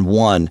to run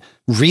 1.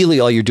 Really,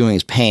 all you're doing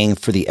is paying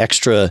for the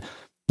extra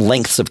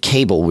lengths of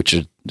cable, which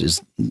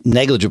is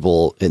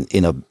negligible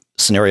in a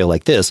scenario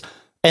like this.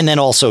 And then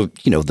also,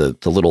 the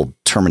little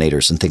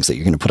terminators and things that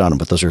you're going to put on them,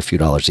 but those are a few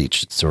dollars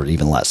each, or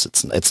even less.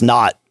 It's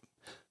not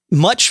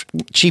much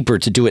cheaper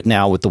to do it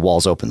now with the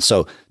walls open.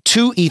 So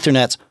 2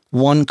 Ethernets,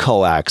 1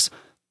 coax.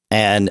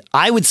 And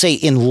I would say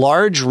in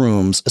large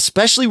rooms,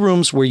 especially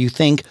rooms where you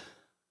think,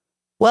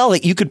 well,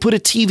 you could put a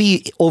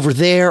TV over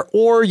there,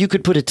 or you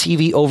could put a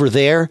TV over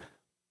there,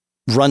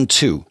 run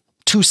 2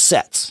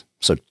 sets.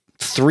 So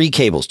 3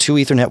 cables, 2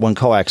 Ethernet, 1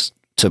 coax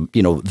to,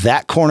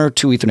 that corner,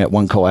 2 Ethernet,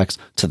 1 coax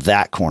to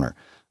that corner.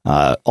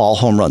 All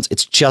home runs.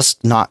 It's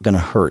just not going to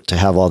hurt to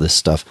have all this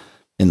stuff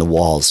in the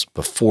walls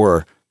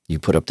before you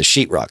put up the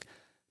sheetrock.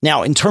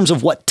 Now, in terms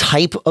of what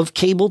type of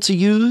cable to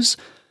use,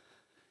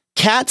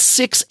 Cat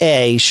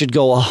 6A should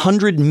go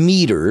 100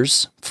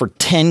 meters for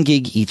 10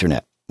 gig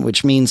Ethernet,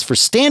 which means for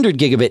standard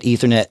gigabit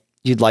Ethernet,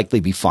 you'd likely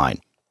be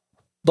fine.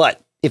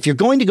 But if you're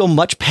going to go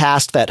much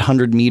past that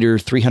 100 meter,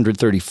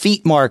 330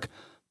 feet mark,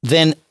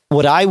 then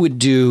what I would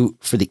do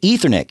for the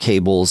Ethernet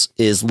cables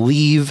is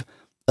leave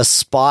a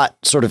spot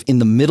sort of in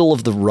the middle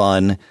of the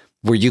run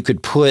where you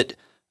could put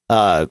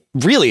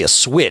really a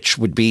switch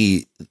would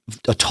be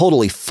a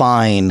totally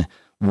fine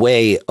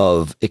way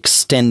of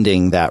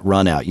extending that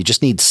run out. You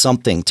just need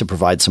something to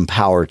provide some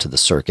power to the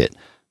circuit.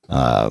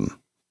 And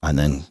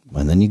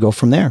then you go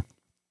from there.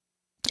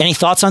 Any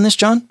thoughts on this,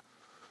 John?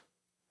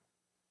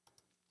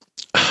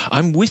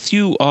 I'm with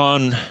you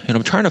on, and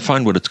I'm trying to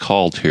find what it's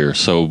called here.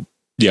 So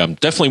yeah, I'm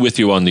definitely with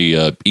you on the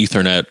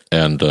Ethernet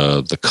and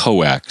the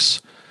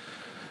coax.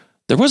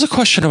 There was a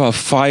question about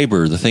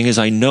fiber. The thing is,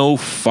 I know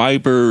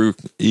fiber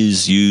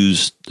is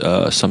used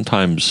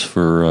sometimes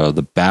for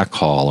the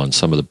backhaul on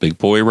some of the big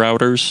boy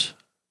routers.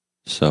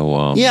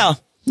 So yeah.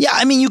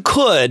 I mean, you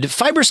could.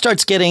 Fiber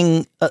starts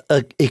getting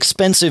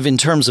expensive in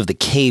terms of the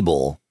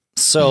cable.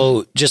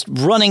 So just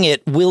running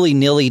it willy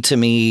nilly to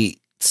me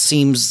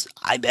seems,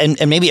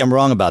 and maybe I'm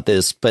wrong about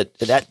this, but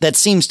that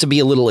seems to be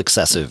a little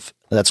excessive.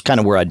 That's kind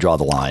of where I draw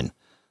the line.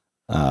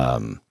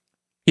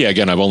 Yeah,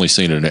 again, I've only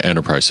seen it in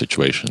enterprise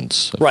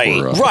situations. Right.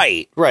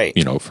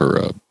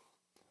 For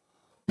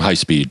high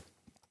speed,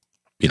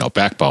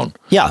 backbone.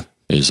 Yeah.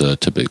 Is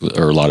typically,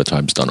 or a lot of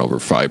times done over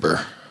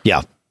fiber.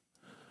 Yeah.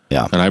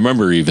 And I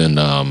remember even,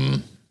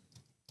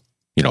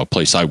 a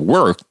place I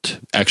worked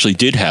actually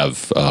did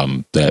have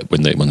that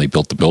when they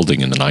built the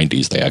building in the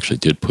 90s, they actually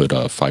did put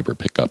fiber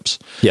pickups.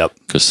 Yep.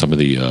 Because some of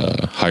the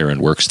higher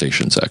end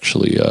workstations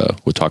actually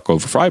would talk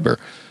over fiber.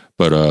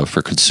 But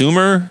for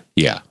consumer,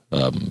 yeah,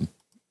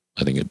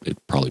 I think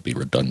it'd probably be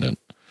redundant.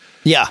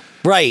 Yeah,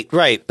 right.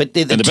 But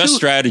the best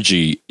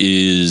strategy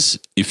is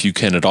if you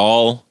can at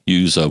all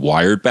use a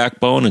wired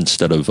backbone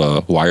instead of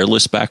a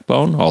wireless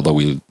backbone, although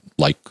we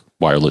like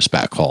wireless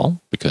backhaul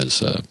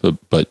because,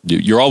 but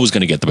you're always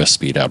going to get the best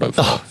speed out of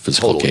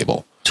physical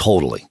cable.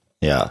 Totally.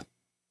 Yeah.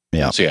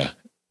 So, yeah.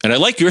 And I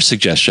like your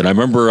suggestion. I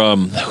remember,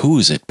 who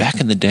is it?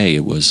 Back in the day,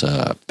 it was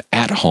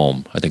At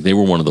Home. I think they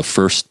were one of the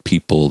first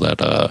people that,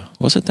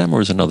 was it them or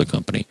was it another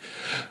company?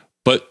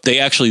 But they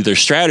actually, their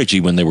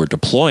strategy when they were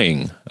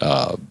deploying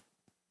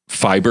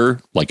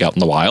fiber, like out in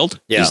the wild,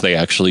 is they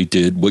actually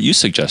did what you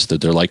suggested.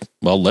 They're like,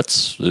 well,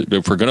 if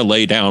we're going to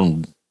lay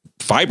down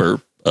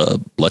fiber,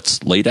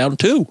 let's lay down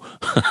two.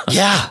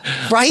 Yeah,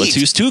 right. Let's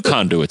use two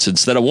conduits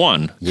instead of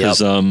one.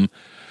 Because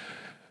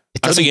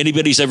I don't think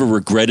anybody's ever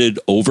regretted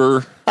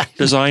over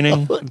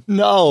designing.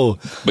 No.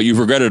 But you've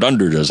regretted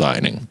under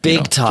designing.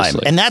 Big time.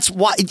 And that's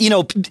why,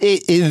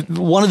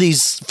 one of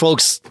these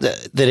folks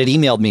that had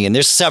emailed me, and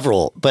there's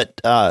several, but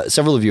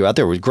several of you out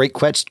there with great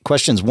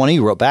questions. One of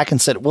you wrote back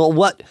and said, well,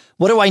 what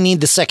do I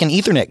need the second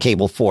Ethernet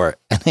cable for?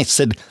 And I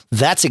said,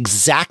 that's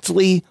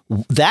exactly,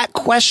 that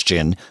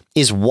question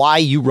is why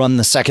you run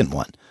the second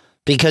one,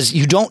 because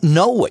you don't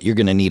know what you're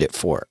going to need it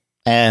for.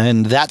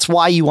 And that's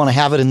why you want to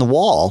have it in the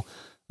wall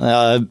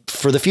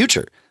for the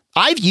future.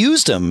 I've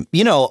used them,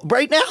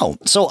 right now.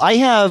 So I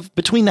have,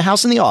 between the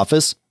house and the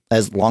office,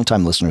 as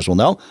longtime listeners will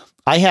know,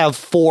 I have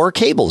 4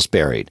 cables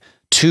buried,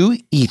 2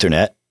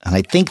 Ethernet, and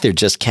I think they're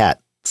just Cat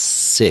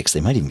 6.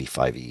 They might even be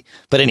 5E.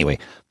 But anyway,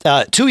 2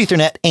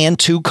 Ethernet and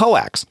 2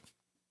 coax.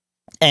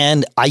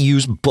 And I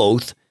use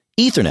both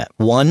Ethernet.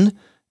 One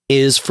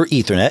is for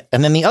Ethernet,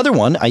 and then the other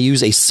one, I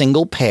use a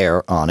single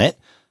pair on it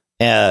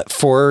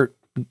for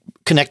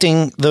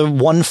connecting the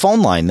one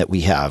phone line that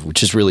we have,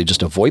 which is really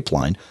just a VoIP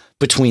line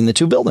between the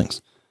 2 buildings.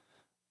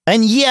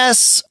 And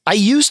yes, I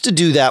used to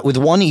do that with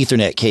one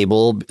Ethernet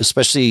cable,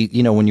 especially,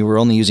 when you were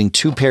only using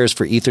 2 pairs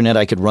for Ethernet,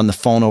 I could run the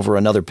phone over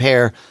another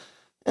pair.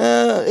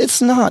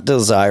 It's not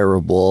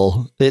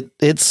desirable.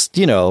 It's,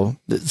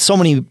 so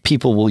many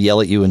people will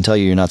yell at you and tell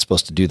you you're not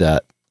supposed to do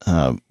that,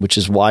 which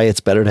is why it's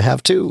better to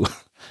have 2.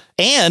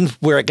 And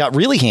where it got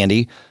really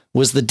handy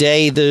was the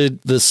day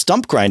the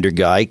stump grinder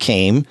guy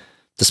came,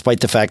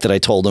 despite the fact that I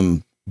told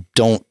him,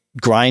 don't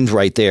grind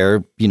right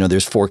there.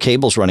 There's 4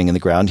 cables running in the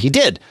ground. He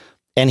did.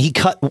 And he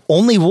cut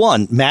only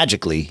one,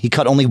 magically. He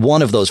cut only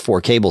one of those 4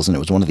 cables, and it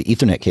was one of the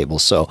Ethernet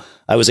cables. So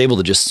I was able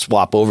to just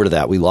swap over to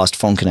that. We lost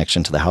phone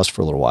connection to the house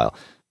for a little while.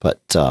 But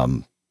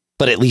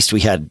at least we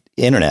had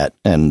internet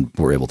and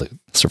were able to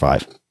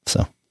survive.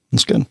 So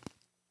it's good.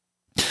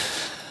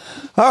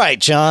 All right,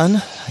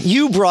 John,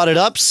 you brought it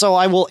up, so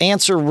I will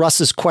answer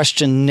Russ's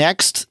question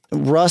next.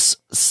 Russ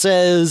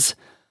says,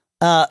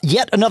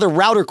 yet another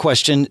router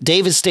question.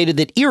 Dave has stated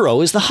that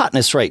Eero is the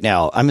hotness right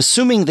now. I'm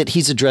assuming that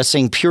he's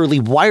addressing purely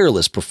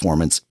wireless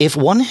performance. If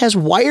one has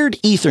wired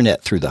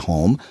Ethernet through the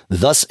home,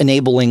 thus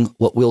enabling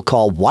what we'll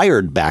call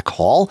wired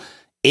backhaul,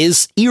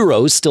 is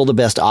Eero still the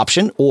best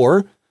option,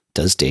 or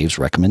does Dave's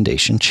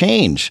recommendation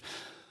change?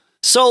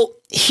 So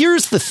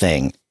here's the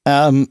thing.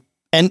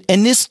 And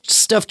this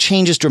stuff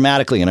changes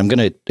dramatically, and I'm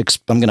going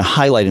to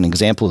highlight an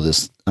example of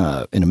this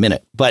in a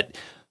minute. But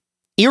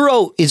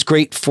Eero is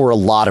great for a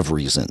lot of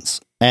reasons,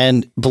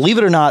 and believe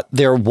it or not,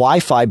 their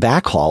Wi-Fi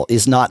backhaul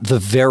is not the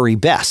very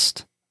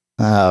best.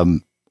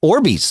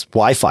 Orbi's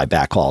Wi-Fi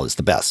backhaul is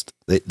the best.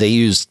 They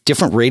use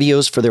different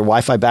radios for their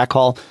Wi-Fi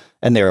backhaul,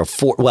 and there are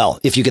 4. Well,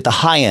 if you get the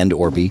high-end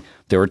Orbi,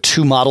 there are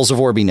 2 models of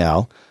Orbi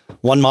now.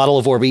 One model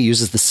of Orbi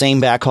uses the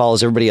same backhaul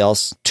as everybody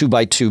else,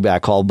 2x2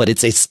 backhaul, but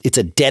it's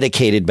a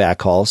dedicated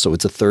backhaul, so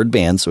it's a third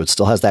band, so it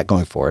still has that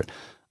going for it.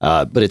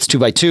 But it's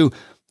 2x2.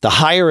 The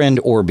higher end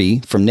Orbi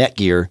from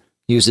Netgear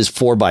uses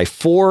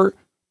 4x4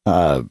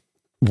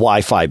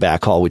 Wi-Fi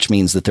backhaul, which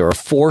means that there are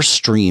 4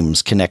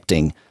 streams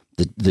connecting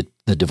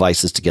the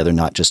devices together,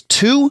 not just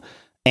 2.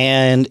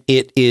 And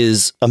it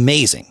is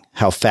amazing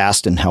how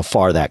fast and how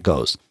far that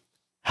goes.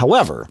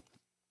 However,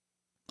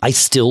 I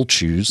still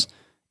choose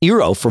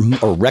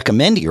Eero or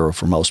recommend Eero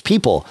for most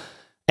people.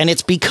 And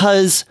it's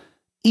because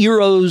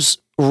Eero's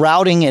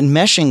routing and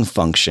meshing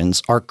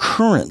functions are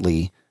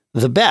currently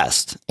the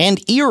best. And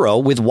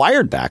Eero with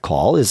wired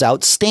backhaul is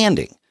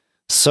outstanding.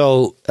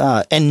 So,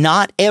 and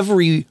not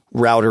every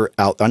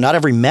not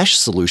every mesh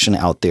solution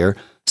out there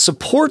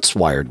supports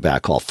wired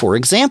backhaul. For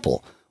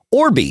example,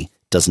 Orbi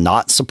does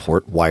not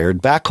support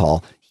wired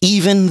backhaul,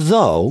 even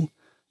though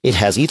it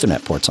has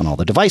Ethernet ports on all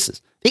the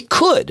devices. It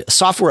could. A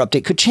software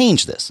update could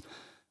change this.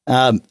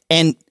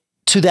 And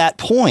to that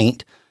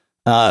point,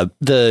 the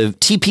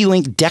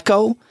TP-Link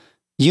Deco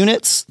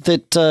units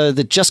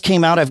that just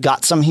came out, I've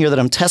got some here that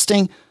I'm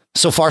testing.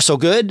 So far, so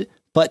good.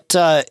 But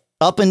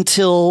up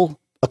until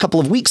a couple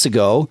of weeks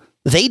ago,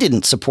 they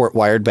didn't support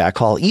wired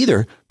backhaul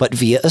either. But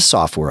via a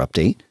software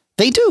update,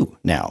 they do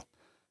now.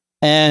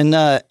 And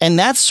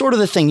that's sort of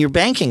the thing you're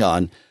banking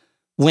on.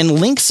 When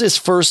Linksys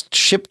first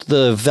shipped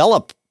the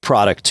Velop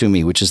product to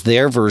me, which is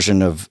their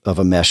version of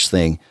a mesh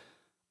thing,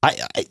 I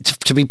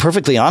to be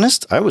perfectly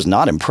honest, I was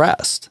not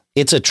impressed.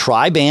 It's a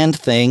tri-band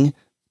thing,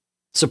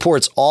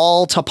 supports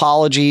all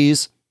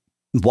topologies,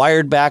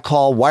 wired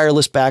backhaul,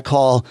 wireless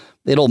backhaul.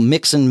 It'll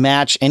mix and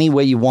match any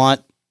way you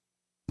want.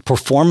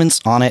 Performance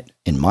on it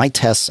in my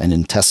tests and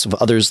in tests of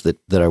others that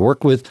I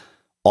work with,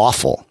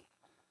 awful.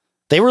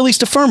 They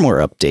released a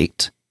firmware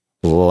update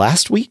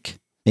last week,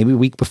 maybe a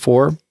week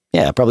before.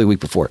 Yeah, probably a week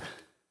before,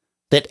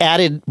 that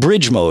added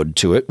bridge mode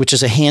to it, which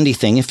is a handy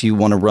thing if you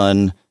want to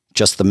run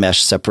just the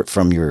mesh separate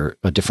from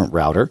a different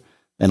router.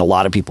 And a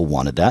lot of people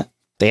wanted that.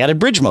 They added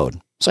bridge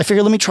mode. So I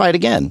figured, let me try it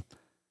again.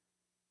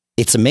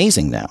 It's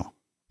amazing now.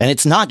 And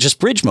it's not just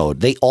bridge mode.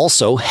 They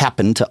also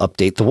happen to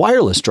update the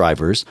wireless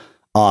drivers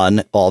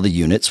on all the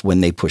units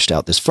when they pushed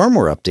out this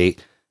firmware update.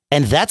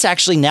 And that's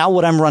actually now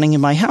what I'm running in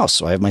my house.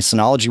 So I have my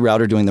Synology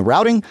router doing the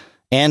routing,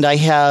 and I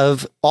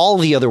have all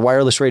the other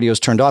wireless radios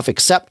turned off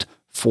except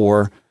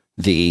for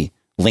the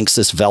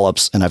Linksys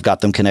Velops, and I've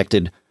got them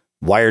connected,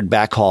 wired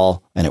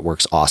backhaul, and it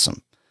works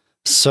awesome.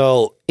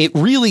 So it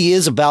really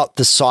is about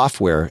the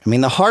software. I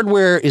mean, the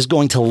hardware is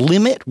going to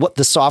limit what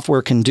the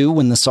software can do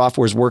when the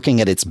software is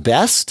working at its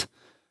best.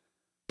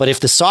 But if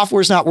the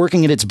software is not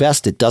working at its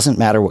best, it doesn't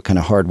matter what kind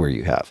of hardware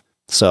you have.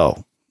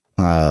 So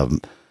there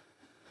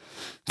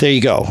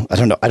you go. I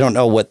don't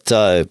know what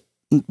I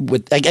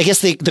guess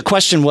the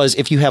question was,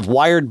 if you have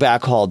wired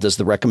backhaul, does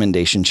the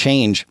recommendation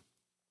change?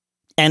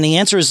 And the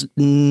answer is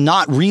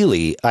not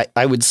really.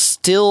 I would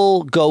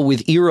still go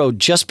with Eero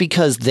just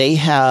because they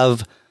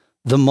have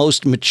the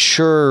most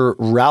mature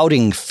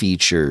routing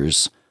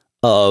features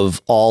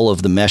of all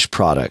of the mesh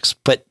products.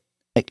 But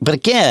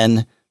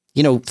again,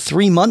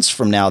 3 months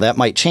from now, that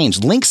might change.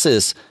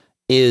 Linksys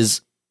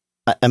is,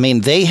 I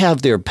mean, they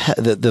have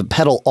the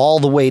pedal all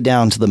the way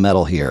down to the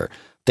metal here.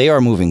 They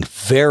are moving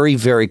very,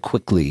 very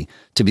quickly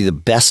to be the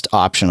best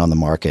option on the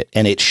market,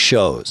 and it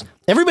shows.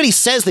 Everybody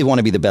says they want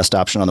to be the best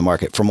option on the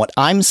market. From what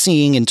I'm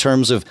seeing in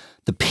terms of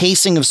the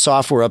pacing of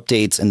software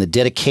updates and the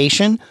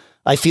dedication,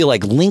 I feel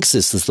like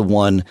Linksys is the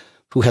one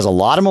who has a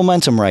lot of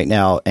momentum right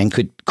now and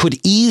could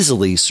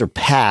easily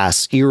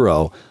surpass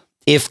Eero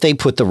if they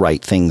put the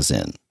right things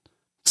in.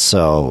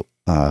 So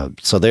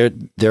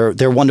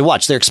they're one to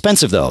watch. They're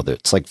expensive though.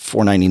 It's like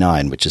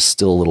 $499, which is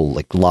still a little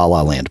like La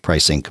La Land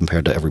pricing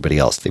compared to everybody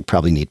else. They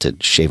probably need to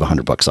shave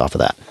 $100 off of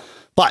that.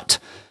 But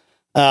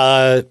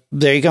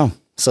there you go.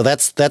 So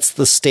that's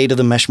the state of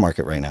the mesh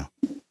market right now.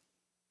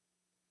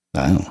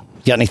 I don't know.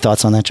 You got any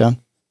thoughts on that, John?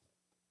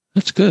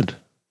 That's good.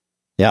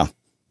 Yeah.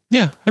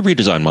 Yeah, I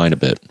redesigned mine a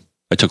bit.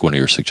 I took one of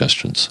your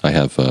suggestions. I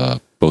have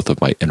both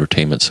of my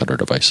entertainment center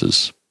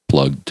devices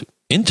plugged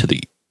into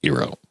the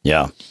Eero.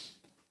 Yeah.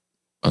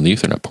 On the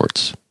Ethernet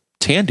ports.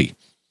 It's handy.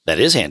 That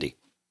is handy.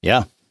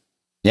 Yeah.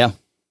 Yeah.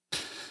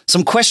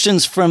 Some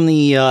questions from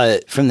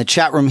the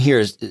chat room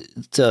here.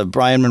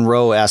 Brian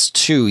Monroe asked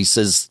too. He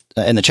says,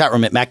 in the chat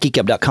room at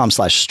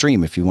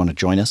macgeekgab.com/stream, if you want to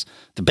join us.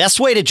 The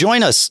best way to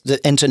join us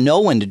and to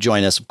know when to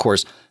join us, of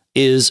course,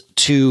 is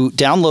to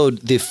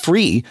download the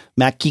free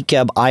Mac Geek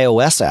Gab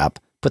iOS app,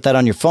 put that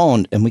on your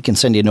phone, and we can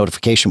send you a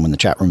notification when the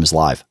chat room is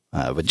live.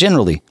 But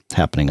generally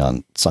happening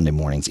on Sunday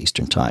mornings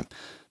Eastern time.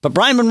 But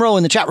Brian Monroe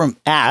in the chat room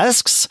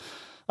asks,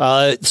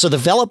 so the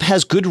Velop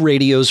has good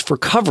radios for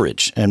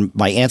coverage. And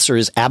my answer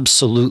is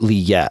absolutely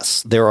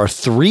yes. There are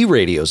 3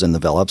 radios in the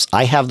Velops.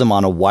 I have them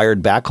on a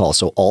wired backhaul,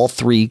 so all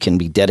 3 can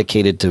be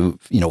dedicated to,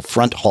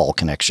 front haul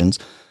connections.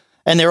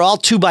 And they're all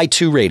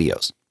 2x2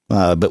 radios.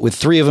 But with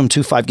 3 of them,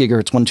 2 5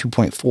 gigahertz, 1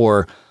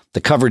 2.4,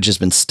 the coverage has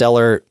been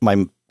stellar.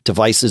 My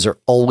devices are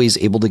always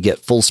able to get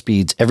full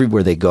speeds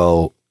everywhere they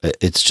go.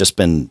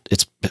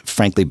 it's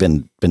frankly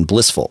been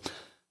blissful.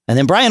 And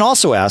then Brian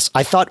also asks,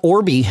 I thought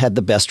Orbi had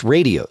the best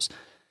radios.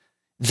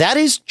 That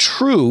is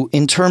true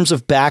in terms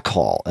of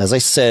backhaul. As I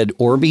said,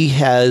 Orbi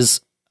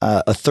has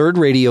a third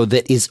radio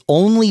that is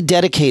only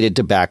dedicated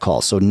to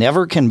backhaul, so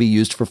never can be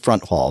used for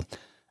front haul.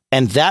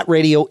 And that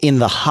radio in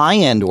the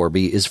high-end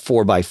Orbi is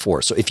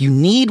 4x4. So if you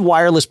need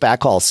wireless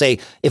backhaul, say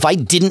if I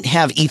didn't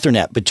have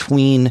Ethernet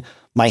between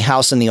my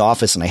house and the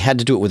office and I had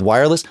to do it with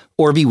wireless,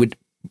 Orbi would,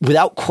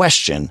 without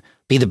question,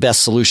 be the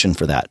best solution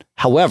for that.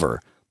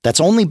 However, that's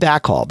only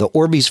backhaul. The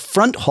Orbi's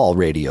front haul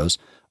radios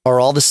are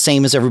all the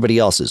same as everybody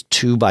else's,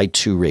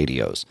 2x2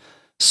 radios.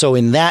 So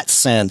in that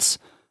sense,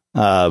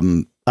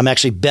 I'm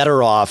actually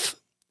better off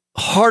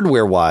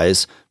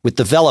hardware-wise with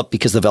the Velop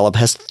because the Velop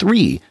has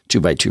 3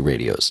 2x2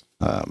 radios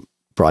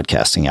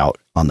broadcasting out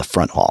on the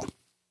front haul.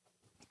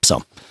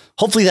 So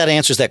hopefully that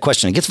answers that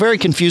question. It gets very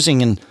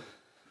confusing, and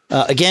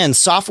again,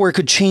 software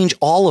could change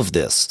all of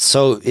this,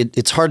 so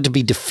it's hard to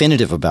be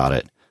definitive about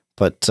it.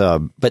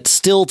 But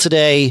still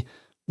today,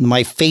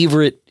 my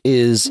favorite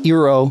is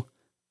Eero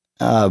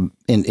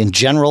in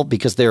general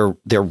because their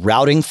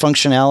routing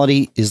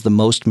functionality is the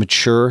most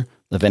mature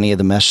of any of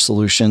the mesh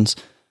solutions.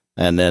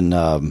 And then,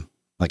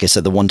 like I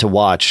said, the one to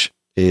watch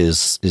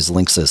is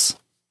Linksys.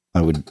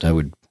 I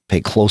would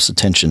pay close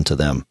attention to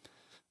them,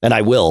 and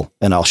I will,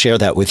 and I'll share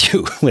that with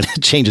you when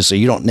it changes, so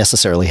you don't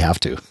necessarily have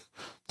to.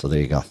 So there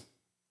you go.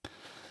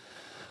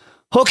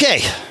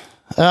 Okay.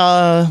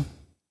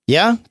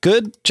 Yeah,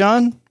 good,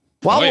 John.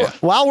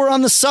 While we're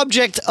on the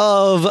subject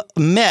of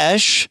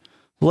mesh,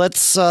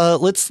 let's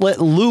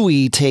let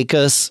Louis take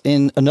us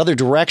in another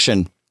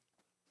direction.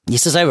 He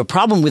says, I have a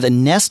problem with a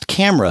Nest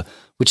camera,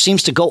 which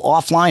seems to go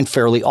offline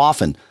fairly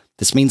often.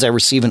 This means I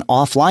receive an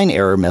offline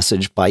error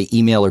message by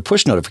email or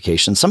push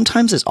notification,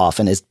 sometimes as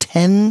often as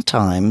 10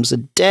 times a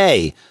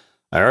day.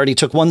 I already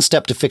took one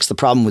step to fix the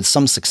problem with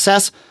some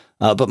success,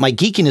 but my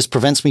geekiness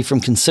prevents me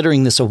from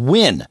considering this a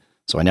win.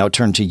 So I now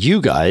turn to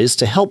you guys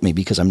to help me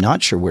because I'm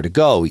not sure where to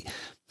go.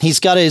 He's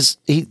got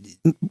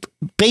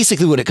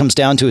basically what it comes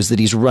down to is that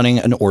he's running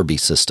an Orbi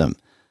system.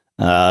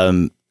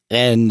 And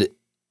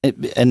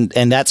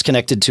that's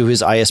connected to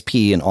his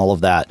ISP and all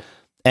of that.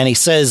 And he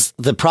says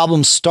the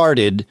problem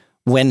started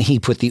when he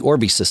put the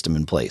Orbi system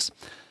in place.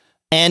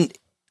 And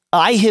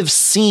I have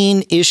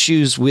seen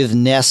issues with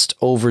Nest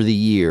over the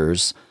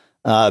years.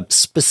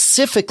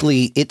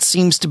 Specifically, it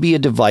seems to be a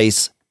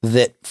device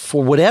that,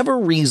 for whatever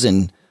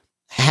reason,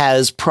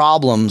 has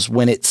problems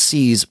when it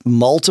sees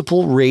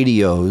multiple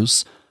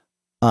radios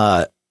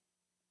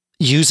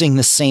using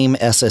the same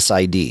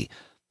SSID.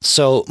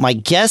 So my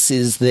guess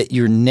is that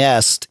your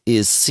Nest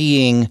is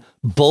seeing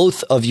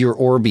both of your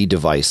Orbi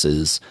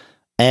devices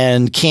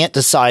and can't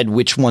decide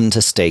which one to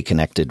stay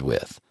connected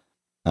with.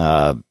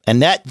 And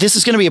this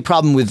is going to be a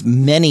problem with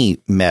many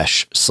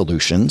mesh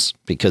solutions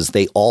because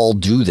they all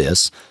do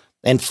this.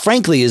 And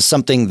frankly, is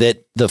something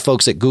that the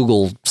folks at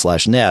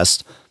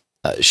Google/Nest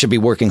should be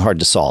working hard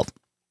to solve.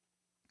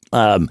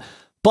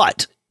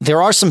 But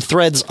there are some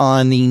threads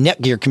on the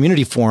Netgear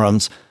community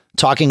forums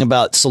talking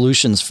about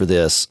solutions for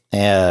this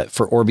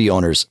for Orbi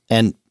owners.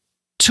 And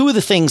two of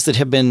the things that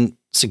have been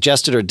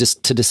suggested are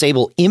to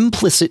disable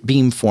implicit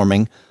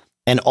beamforming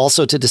and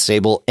also to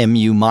disable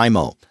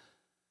MU-MIMO.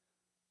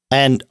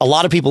 And a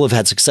lot of people have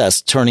had success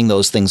turning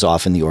those things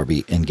off in the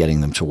Orbi and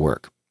getting them to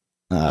work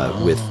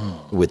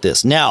with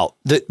this. Now,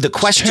 the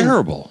question... It's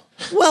terrible.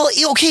 Well,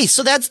 okay,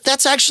 so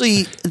that's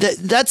actually...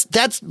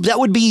 That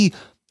would be...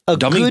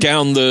 Dumbing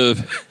down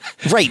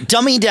right,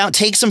 dumbing down,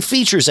 take some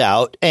features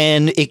out,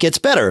 and it gets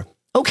better.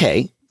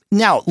 Okay,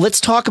 now let's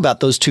talk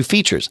about those two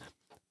features.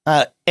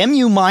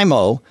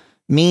 MU-MIMO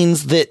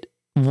means that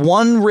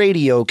one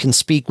radio can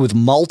speak with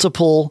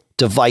multiple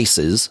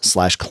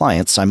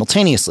devices/clients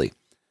simultaneously.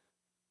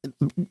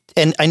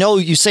 And I know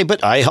you say,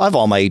 but I have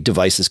all my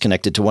devices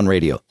connected to one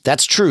radio.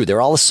 That's true.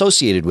 They're all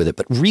associated with it.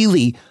 But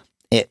really,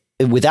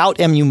 without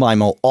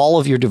MU-MIMO, all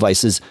of your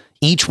devices,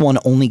 each one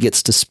only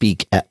gets to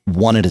speak at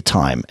one at a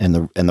time. And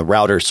the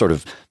router sort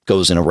of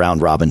goes in a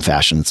round robin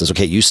fashion and says,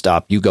 okay, you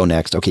stop, you go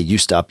next. Okay, you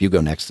stop, you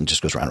go next, and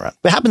just goes round and round.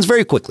 It happens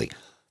very quickly,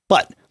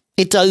 but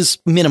it does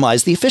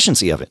minimize the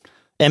efficiency of it.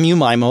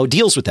 MU-MIMO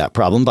deals with that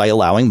problem by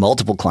allowing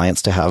multiple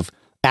clients to have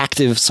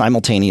active,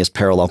 simultaneous,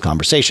 parallel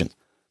conversation.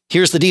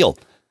 Here's the deal.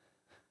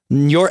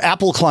 Your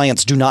Apple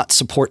clients do not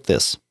support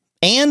this.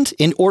 And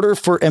in order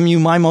for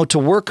MU-MIMO to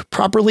work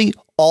properly,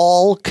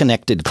 all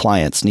connected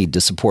clients need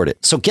to support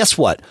it. So guess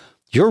what?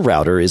 Your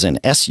router is in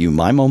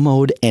SU-MIMO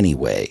mode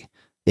anyway,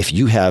 if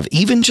you have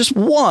even just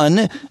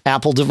one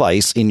Apple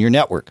device in your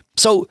network.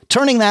 So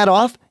turning that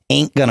off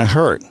ain't gonna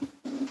hurt.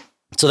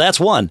 So that's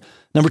one.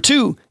 Number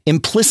two,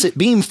 implicit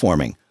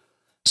beamforming.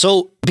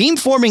 So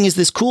beamforming is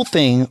this cool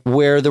thing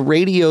where the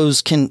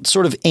radios can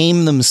sort of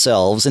aim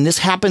themselves, and this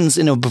happens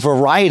in a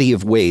variety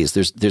of ways.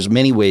 There's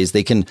many ways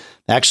they can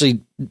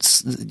actually,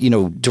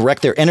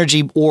 direct their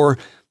energy or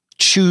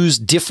choose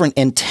different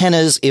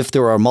antennas if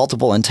there are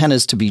multiple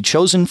antennas to be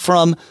chosen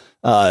from,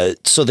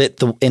 so that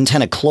the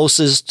antenna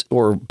closest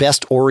or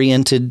best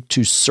oriented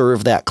to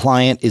serve that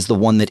client is the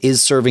one that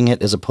is serving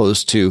it, as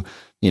opposed to,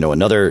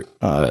 another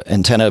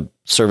antenna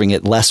serving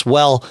it less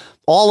well.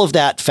 All of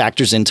that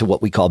factors into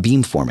what we call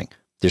beamforming.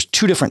 There's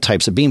two different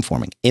types of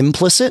beamforming: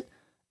 implicit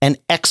and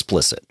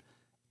explicit.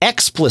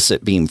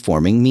 Explicit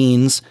beamforming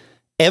means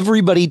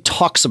everybody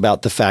talks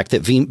about the fact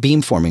that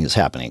beamforming is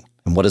happening.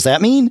 And what does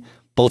that mean?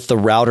 Both the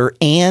router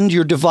and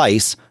your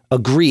device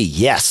agree.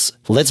 Yes,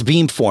 let's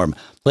beamform.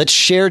 Let's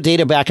share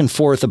data back and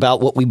forth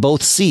about what we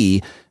both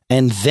see,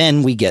 and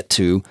then we get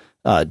to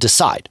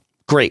decide.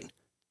 Great.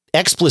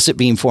 Explicit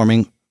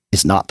beamforming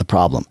is not the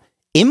problem.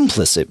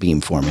 Implicit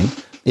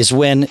beamforming is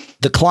when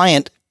the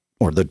client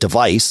or the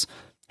device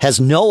has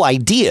no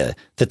idea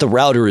that the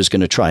router is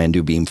going to try and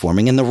do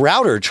beamforming, and the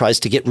router tries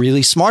to get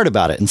really smart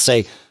about it and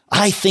say,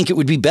 I think it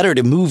would be better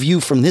to move you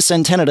from this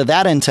antenna to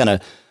that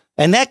antenna.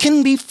 And that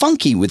can be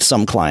funky with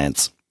some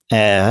clients.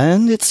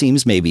 And it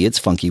seems maybe it's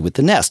funky with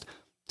the Nest.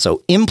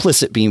 So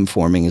implicit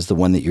beamforming is the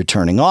one that you're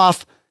turning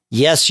off.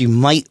 Yes, you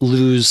might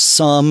lose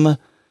some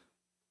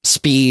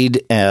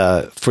speed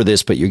for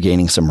this, but you're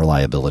gaining some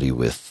reliability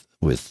with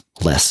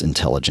less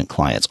intelligent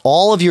clients.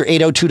 All of your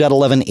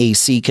 802.11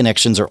 AC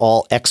connections are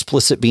all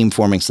explicit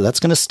beamforming, so that's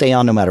going to stay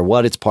on no matter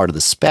what. It's part of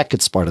the spec.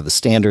 It's part of the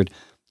standard.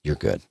 You're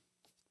good.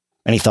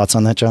 Any thoughts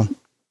on that, John?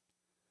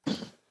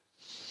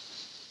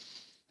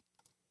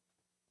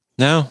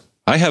 No,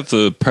 I have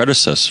the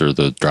predecessor,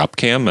 the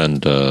Dropcam,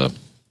 and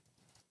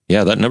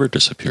that never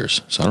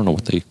disappears. So I don't know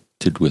what they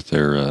did with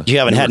their. You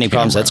haven't had any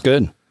problems. That's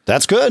good.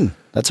 That's good.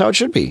 That's how it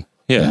should be.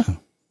 Yeah.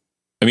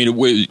 I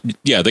mean,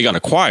 they got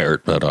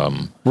acquired, but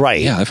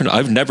right. Yeah,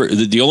 I've never.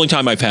 The only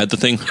time I've had the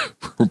thing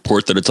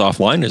report that it's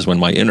offline is when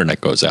my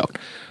internet goes out,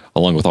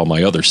 along with all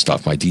my other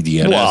stuff, my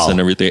DDNS and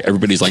everything.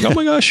 Everybody's like, "Oh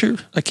my gosh,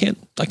 I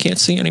can't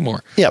see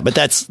anymore." Yeah, but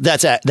that's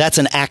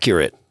an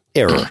accurate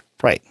error,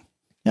 right?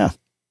 Yeah.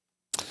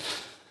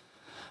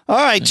 All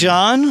right,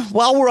 John.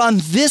 While we're on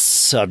this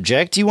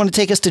subject, do you want to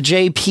take us to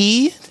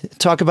JP?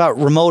 Talk about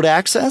remote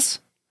access?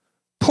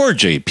 Poor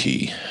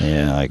JP.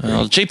 Yeah, I agree.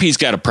 Well, JP's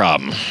got a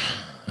problem.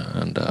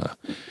 And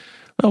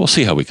we'll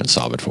see how we can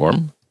solve it for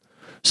him.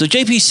 So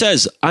JP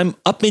says, I'm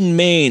up in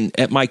Maine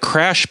at my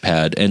crash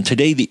pad, and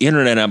today the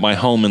internet at my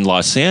home in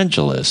Los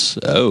Angeles.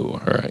 Oh,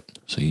 all right.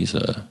 So he's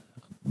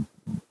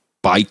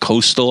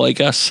bi-coastal, I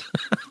guess.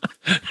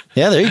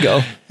 Yeah, there you go.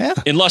 Yeah.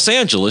 In Los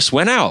Angeles,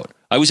 went out.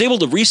 I was able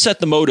to reset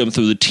the modem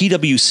through the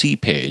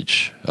TWC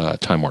page,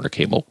 Time Warner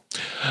Cable,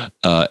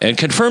 and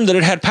confirm that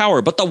it had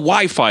power, but the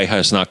Wi-Fi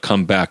has not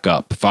come back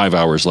up 5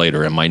 hours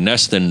later, and my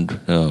Nest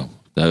and...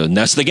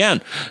 Nest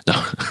again.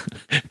 No.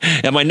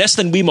 And my Nest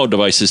and Wemo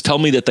devices tell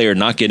me that they are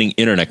not getting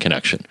internet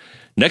connection.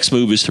 Next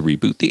move is to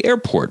reboot the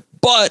airport.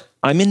 But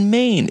I'm in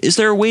Maine. Is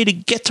there a way to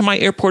get to my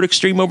Airport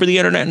Extreme over the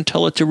internet and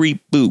tell it to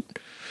reboot?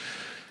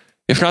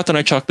 If not, then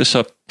I chalk this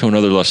up to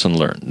another lesson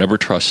learned. Never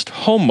trust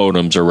home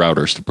modems or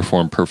routers to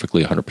perform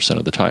perfectly 100%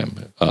 of the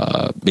time.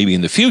 Maybe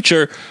in the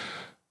future,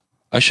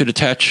 I should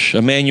attach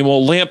a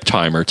manual lamp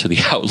timer to the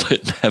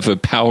outlet and have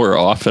it power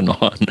off and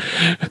on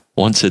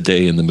once a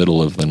day in the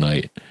middle of the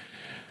night.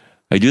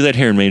 I do that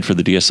here in Maine for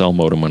the DSL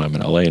modem when I'm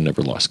in LA and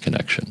never lost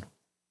connection.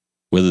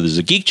 Whether there's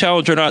a geek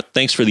challenge or not,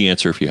 thanks for the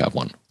answer if you have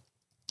one.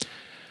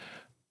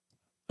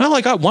 Well, I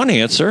got one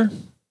answer.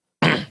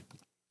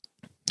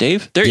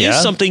 Dave, there is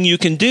something you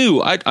can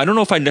do. I don't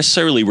know if I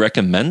necessarily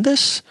recommend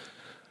this,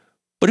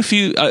 but if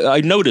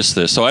I noticed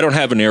this, so I don't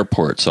have an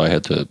airport, so I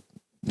had to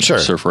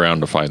surf around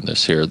to find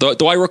this here.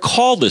 Though I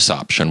recall this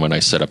option when I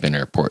set up an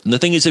airport. And the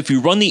thing is, if you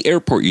run the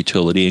airport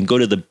utility and go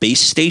to the base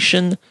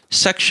station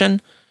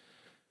section,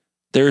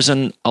 there's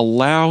an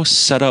allow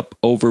setup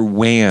over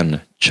WAN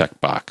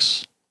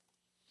checkbox.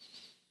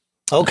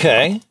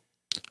 Okay.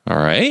 All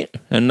right.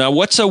 And now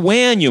what's a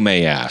WAN, you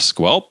may ask?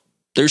 Well,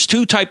 there's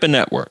two types of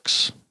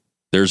networks.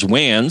 There's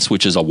WANs,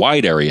 which is a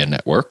wide area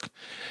network.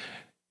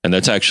 And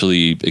that's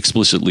actually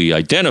explicitly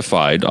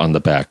identified on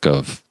the back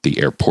of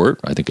the airport.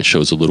 I think it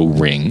shows a little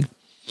ring.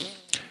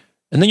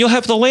 And then you'll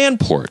have the LAN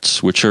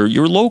ports, which are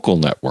your local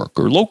network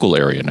or local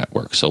area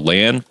network. So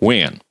LAN,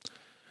 WAN.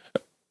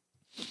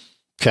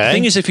 Okay. The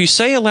thing is, if you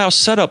say allow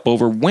setup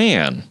over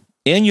WAN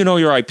and you know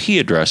your IP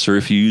address, or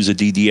if you use a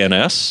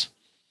DDNS,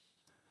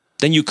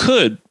 then you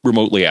could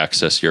remotely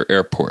access your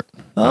airport.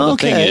 Now, the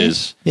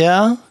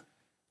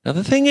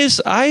thing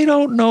is, I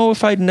don't know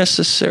if I'd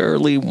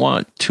necessarily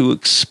want to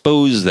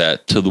expose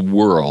that to the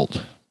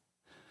world.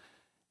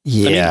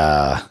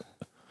 Yeah.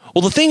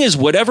 Well, the thing is,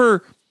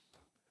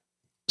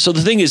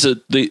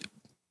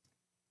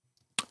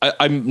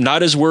 I'm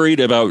not as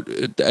worried about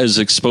as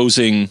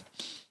exposing,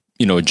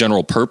 a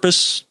general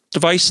purpose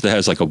device that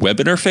has like a web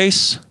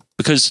interface,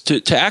 because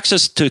to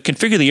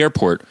configure the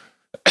airport,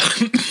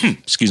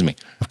 excuse me,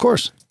 of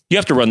course, you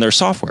have to run their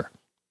software.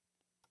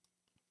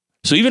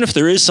 So even if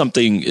there is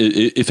something,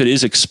 if it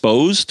is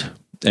exposed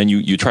and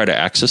you try to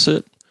access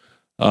it,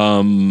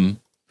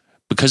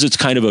 because it's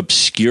kind of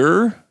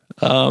obscure,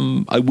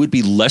 I would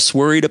be less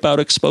worried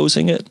about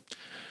exposing it.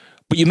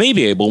 But you may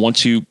be able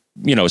once so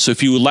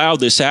if you allow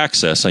this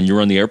access and you're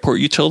on the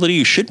airport utility,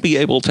 you should be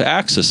able to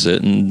access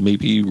it and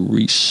maybe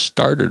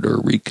restart it or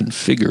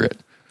reconfigure it.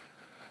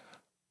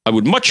 I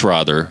would much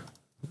rather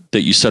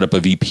that you set up a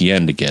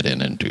VPN to get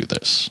in and do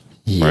this.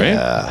 Yeah,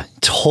 right?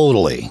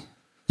 Totally.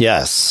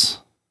 Yes.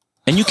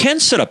 And you can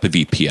set up a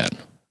VPN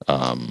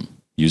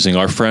using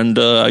our friend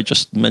I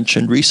just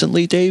mentioned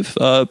recently, Dave,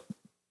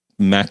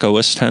 Mac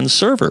OS X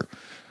server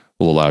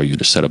will allow you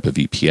to set up a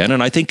VPN.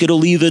 And I think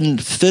it'll even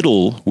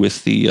fiddle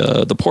with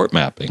the port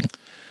mapping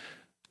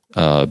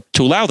to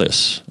allow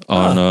this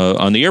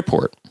on the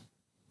airport.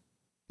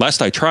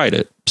 Last I tried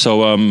it.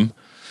 So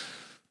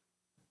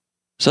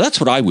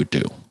that's what I would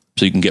do.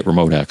 So you can get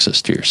remote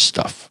access to your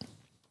stuff.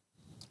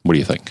 What do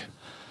you think?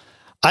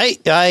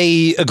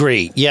 I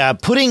agree. Yeah.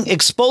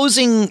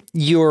 Exposing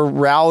your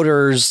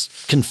router's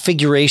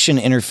configuration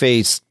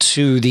interface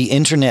to the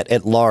internet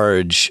at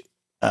large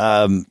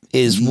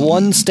is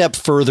one step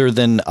further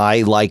than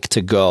I like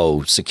to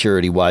go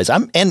security wise.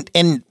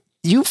 And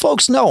you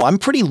folks know I'm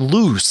pretty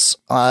loose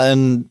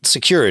on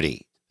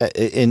security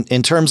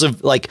in terms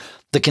of like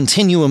the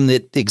continuum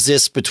that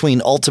exists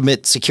between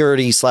ultimate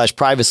security /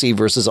 privacy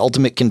versus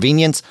ultimate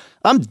convenience.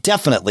 I'm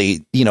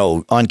definitely,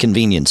 on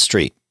convenience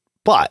street,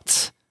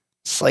 but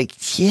it's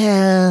like,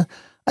 yeah,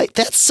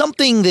 that's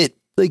something that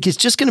like is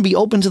just going to be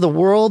open to the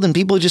world and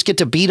people just get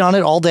to beat on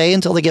it all day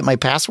until they get my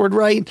password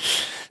right.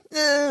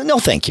 No,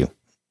 thank you.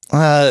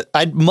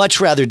 I'd much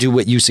rather do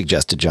what you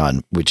suggested,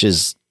 John, which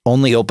is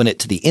only open it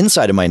to the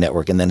inside of my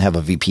network and then have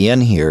a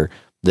VPN here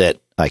that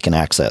I can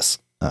access.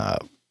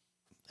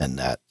 And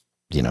that,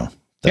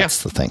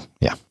 that's the thing.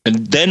 Yeah.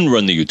 And then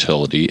run the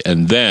utility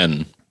and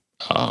then,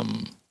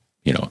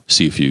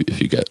 see if you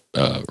get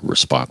a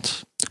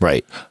response.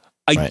 Right.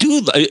 I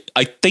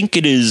think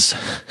it is.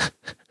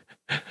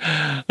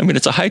 I mean,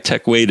 it's a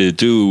high-tech way to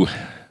do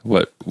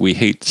what we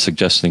hate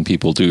suggesting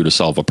people do to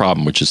solve a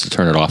problem, which is to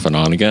turn it off and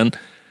on again.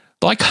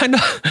 But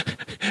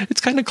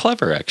it's kind of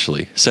clever,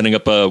 actually, setting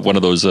up one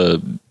of those,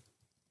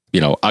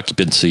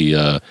 occupancy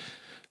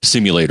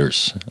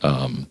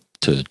simulators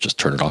to just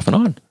turn it off and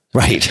on.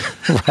 Right.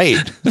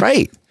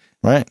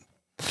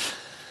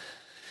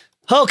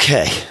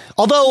 Okay.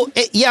 Although,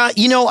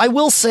 I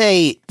will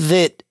say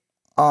that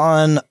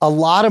on a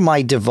lot of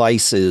my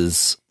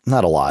devices,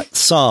 not a lot,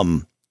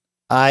 some,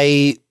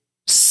 I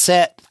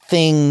set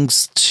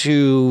things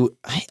to,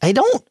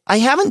 I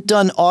haven't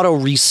done auto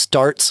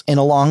restarts in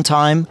a long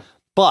time,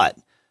 but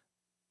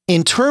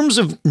in terms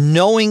of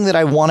knowing that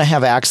I want to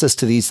have access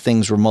to these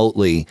things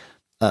remotely,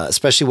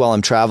 especially while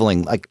I'm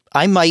traveling, like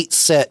I might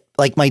set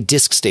like my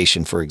disk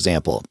station, for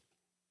example,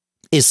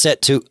 is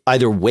set to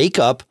either wake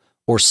up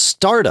or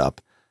start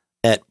up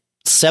at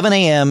 7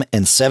 a.m.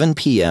 and 7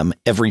 p.m.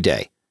 every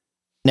day.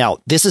 Now,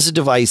 this is a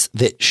device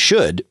that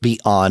should be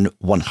on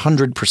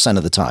 100%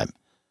 of the time.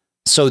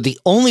 So the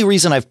only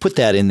reason I've put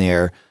that in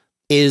there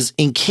is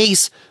in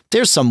case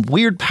there's some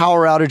weird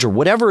power outage or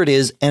whatever it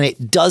is, and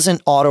it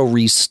doesn't auto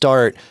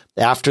restart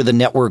after the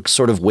network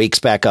sort of wakes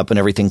back up and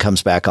everything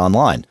comes back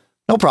online.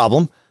 No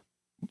problem.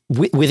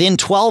 Within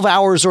 12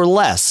 hours or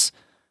less,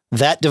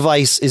 that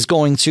device is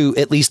going to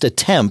at least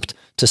attempt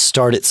to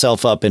start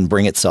itself up and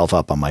bring itself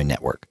up on my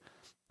network.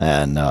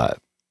 And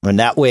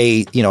that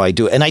way, I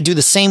do. And I do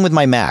the same with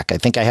my Mac. I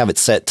think I have it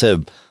set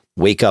to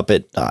wake up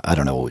at,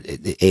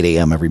 8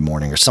 a.m. every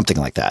morning or something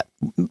like that.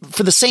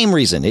 For the same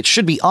reason, it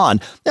should be on.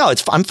 No,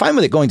 I'm fine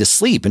with it going to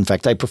sleep. In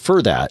fact, I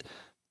prefer that.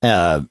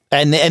 And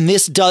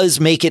this does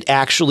make it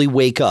actually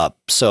wake up.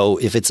 So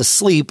if it's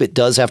asleep, it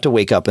does have to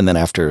wake up. And then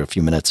after a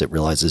few minutes, it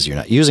realizes you're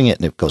not using it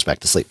and it goes back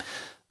to sleep.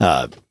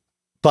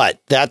 But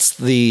that's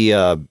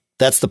the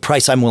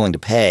price I'm willing to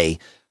pay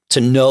to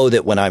know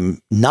that when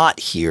I'm not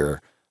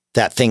here,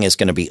 that thing is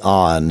going to be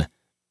on.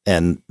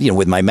 And,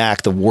 with my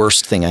Mac, the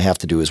worst thing I have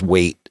to do is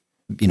wait,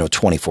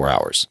 24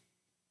 hours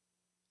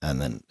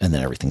and then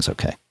everything's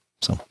okay.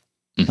 So,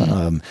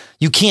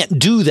 you can't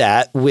do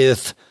that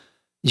with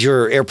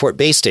your airport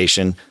base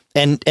station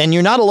and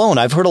you're not alone.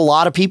 I've heard a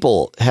lot of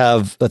people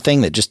have a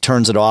thing that just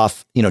turns it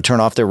off,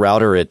 turn off their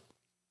router at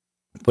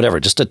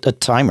whatever, just a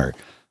timer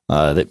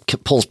that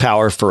pulls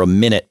power for a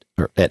minute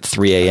or at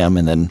 3 a.m.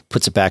 and then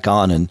puts it back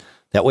on. And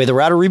that way the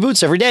router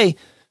reboots every day.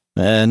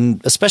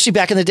 And especially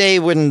back in the day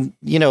when,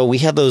 we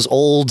had those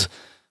old,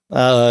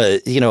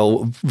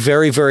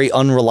 very, very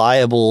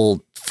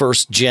unreliable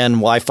first gen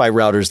Wi-Fi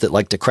routers that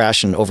like to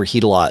crash and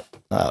overheat a lot.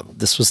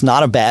 This was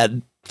not a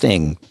bad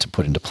thing to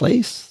put into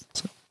place.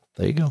 So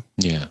there you go.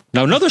 Yeah.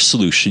 Now, another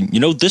solution,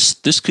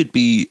 this could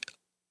be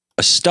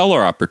a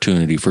stellar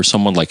opportunity for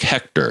someone like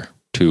Hector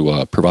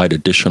to provide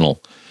additional.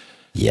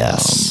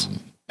 Yes.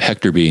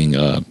 Hector being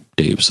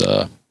Dave's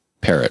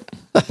parrot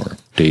or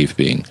Dave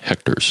being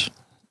Hector's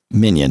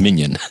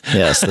Minion.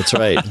 Yes, that's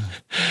right.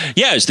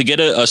 Yeah, is to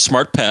get a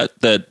smart pet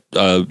that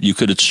you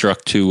could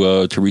instruct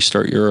to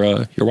restart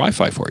your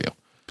Wi-Fi for you.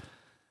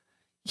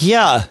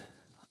 Yeah,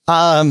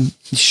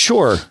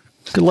 sure.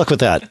 Good luck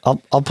with that.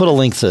 I'll put a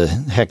link to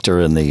Hector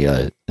in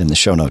the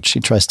show notes. She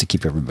tries to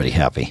keep everybody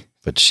happy,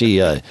 but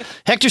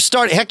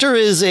Hector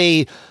is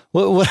a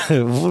what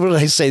did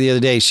I say the other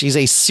day? She's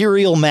a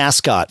serial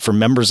mascot for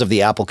members of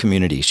the Apple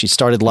community. She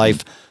started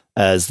life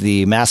as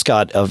the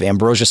mascot of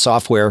Ambrosia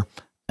Software,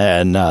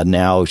 and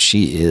now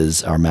she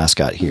is our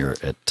mascot here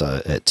at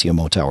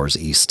TMO Towers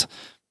East.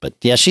 But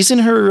yeah, she's in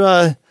her,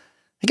 I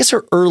guess,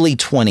 her early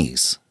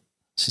 20s.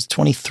 She's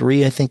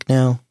 23, I think,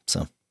 now.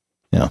 So,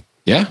 yeah.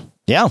 Yeah.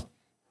 Yeah.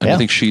 I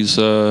think she's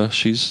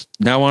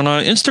now on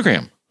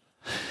Instagram.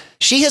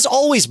 She has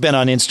always been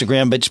on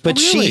Instagram, but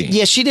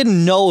really? she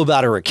didn't know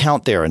about her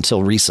account there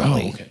until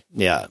recently. Oh, okay.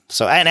 Yeah.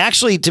 So, and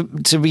actually,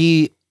 to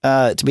be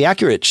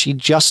accurate, she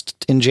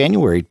just in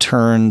January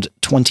turned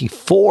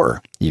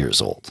 24 years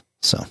old.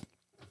 So,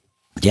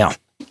 yeah.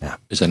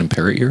 Is that in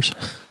parrot years?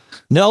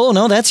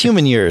 No, that's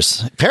human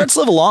years. Parrots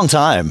live a long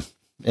time.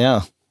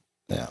 Yeah.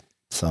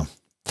 So,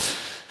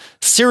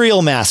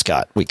 serial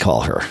mascot, we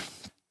call her.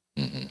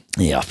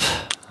 Mm-hmm. Yep.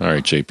 All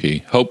right,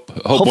 JP. Hope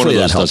Hopefully one of those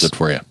that helps. does it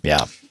for you.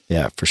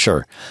 Yeah, for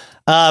sure.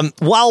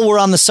 While we're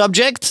on the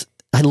subject,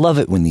 I love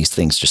it when these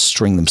things just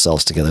string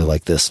themselves together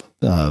like this.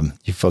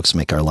 You folks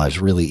make our lives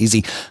really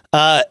easy.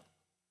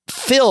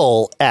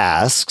 Phil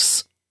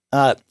asks,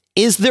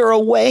 is there a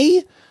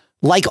way,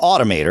 like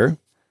Automator,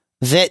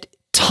 that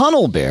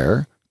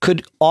TunnelBear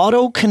could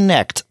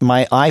auto-connect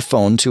my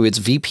iPhone to its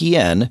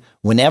VPN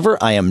whenever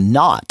I am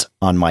not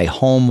on my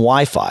home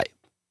Wi-Fi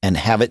and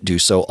have it do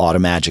so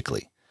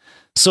automatically?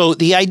 So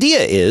the idea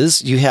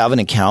is you have an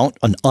account,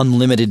 an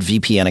unlimited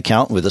VPN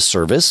account with a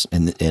service.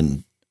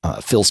 In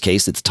Phil's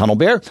case, it's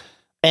TunnelBear.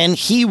 And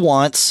he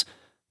wants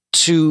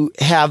to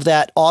have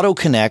that auto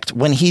connect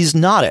when he's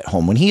not at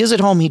home. When he is at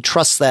home, he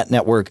trusts that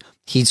network.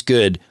 He's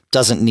good,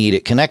 doesn't need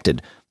it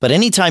connected. But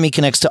anytime he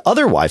connects to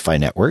other Wi-Fi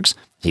networks,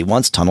 he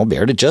wants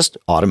TunnelBear to just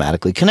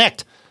automatically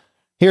connect.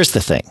 Here's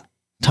the thing.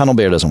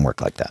 TunnelBear doesn't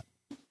work like that.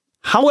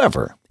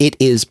 However, it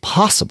is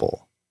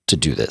possible to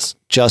do this,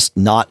 just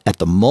not at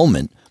the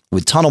moment.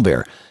 With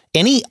TunnelBear,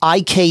 any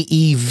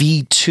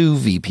IKEv2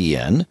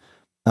 VPN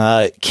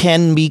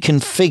can be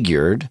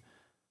configured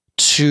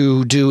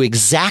to do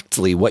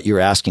exactly what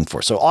you're asking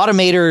for. So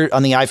Automator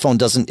on the iPhone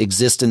doesn't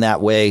exist in that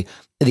way.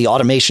 The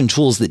automation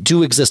tools that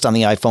do exist on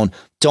the iPhone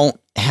don't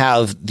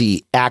have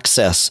the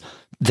access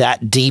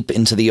that deep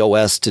into the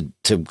OS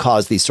to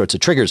cause these sorts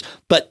of triggers.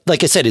 But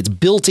like I said, it's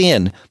built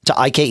in to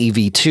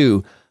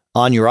IKEv2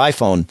 on your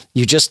iPhone.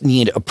 You just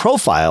need a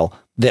profile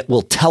that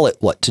will tell it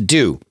what to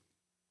do.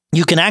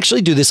 You can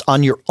actually do this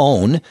on your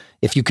own.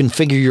 If you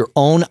configure your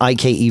own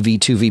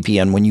IKEv2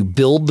 VPN, when you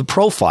build the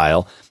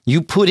profile,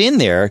 you put in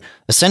there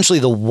essentially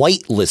the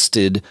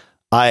whitelisted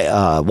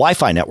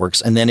Wi-Fi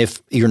networks. And then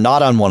if you're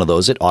not on one of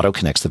those, it auto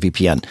connects the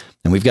VPN.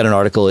 And we've got an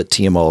article at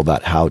TMO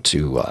about how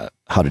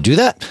to do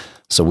that.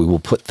 So we will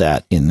put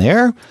that in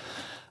there.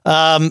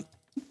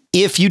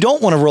 If you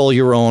don't want to roll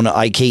your own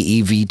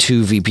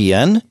IKEv2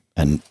 VPN,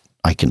 and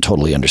I can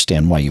totally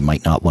understand why you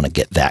might not want to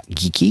get that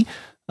geeky,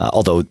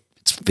 although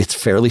it's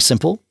fairly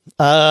simple.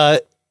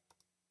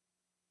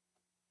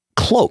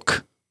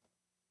 Cloak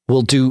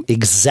will do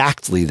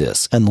exactly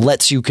this and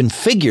lets you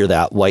configure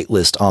that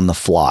whitelist on the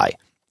fly,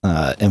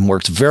 and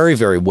works very,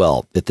 very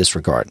well in this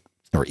regard.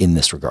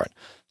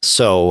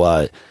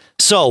 So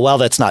while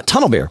that's not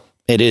TunnelBear,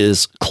 it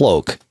is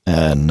Cloak,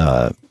 and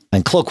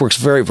Cloak works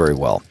very, very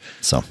well.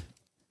 So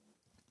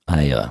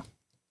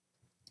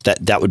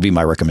that would be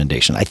my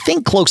recommendation. I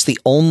think Cloak's the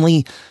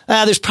only.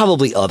 There's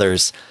probably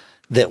others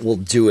that will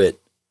do it.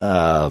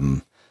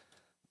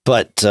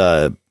 But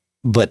I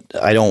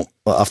don't,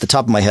 off the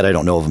top of my head, I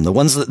don't know of them. The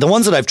ones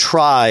that I've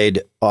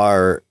tried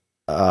are,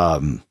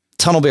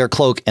 TunnelBear,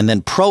 Cloak, and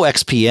then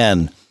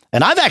ProXPN.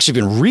 And I've actually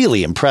been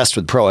really impressed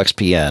with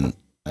ProXPN.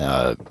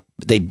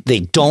 They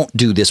don't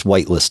do this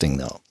whitelisting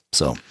though.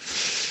 So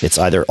it's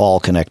either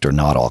all connect or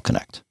not all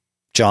connect.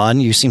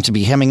 John, you seem to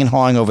be hemming and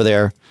hawing over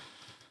there.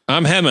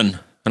 I'm hemming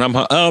and I'll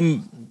mention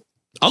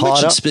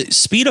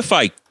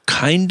Speedify.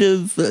 Kind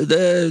of,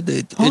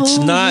 it's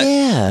not.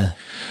 Yeah.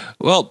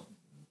 Well,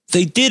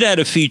 they did add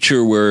a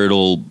feature where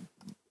it'll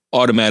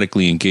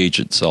automatically engage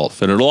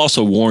itself, and it'll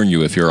also warn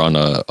you if you're on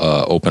a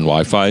open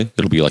Wi-Fi.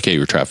 It'll be like, "Hey,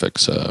 your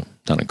traffic's not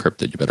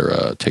encrypted. You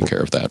better take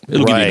care of that."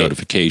 It'll give you a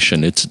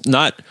notification. It's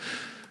not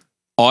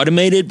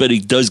automated, but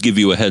it does give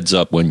you a heads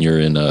up when you're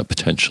in a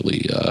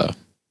potentially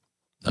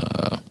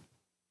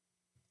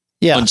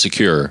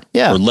unsecure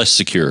or less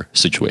secure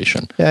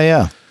situation.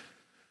 Yeah.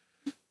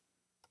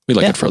 We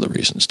like it for other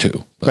reasons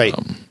too. But,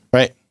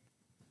 right.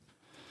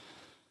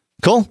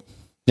 Cool.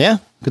 Yeah.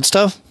 Good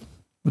stuff.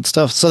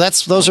 So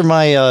those are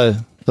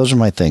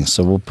my things.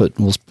 So we'll put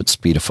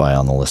Speedify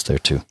on the list there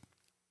too.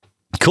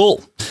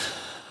 Cool.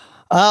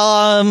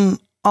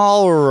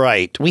 All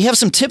right. We have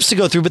some tips to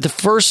go through, but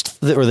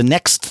the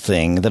next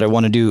thing that I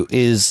want to do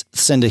is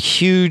send a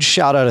huge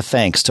shout out of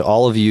thanks to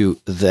all of you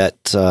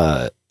that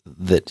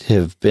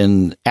have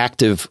been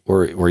active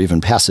or even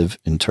passive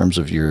in terms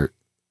of your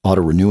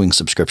auto renewing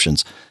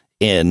subscriptions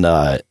in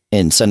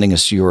sending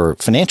us your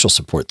financial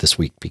support this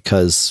week,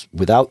 because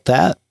without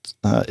that,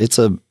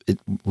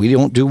 we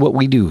don't do what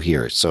we do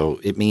here. So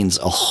it means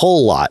a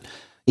whole lot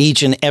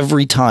each and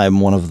every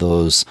time one of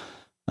those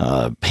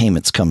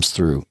payments comes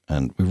through,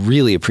 and we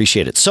really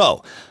appreciate it.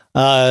 So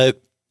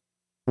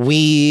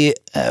we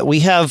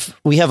have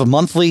a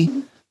monthly,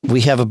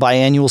 we have a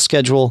biannual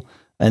schedule,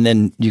 and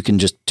then you can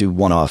just do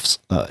one-offs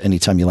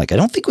anytime you like. I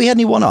don't think we had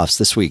any one-offs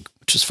this week,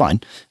 which is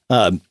fine.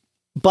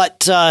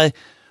 But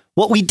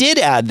what we did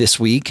add this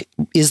week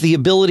is the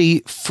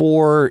ability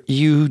for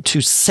you to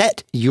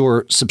set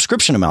your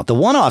subscription amount. The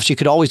one-offs, you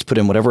could always put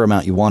in whatever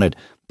amount you wanted,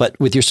 but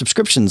with your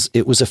subscriptions,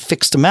 it was a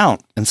fixed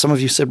amount. And some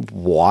of you said,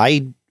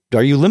 why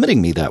are you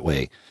limiting me that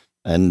way?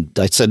 And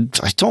I said,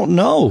 I don't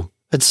know.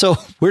 And so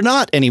we're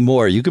not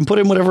anymore. You can put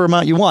in whatever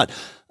amount you want.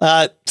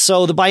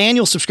 So the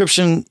biannual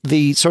subscription,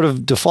 the sort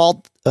of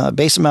default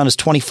base amount is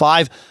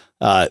 25.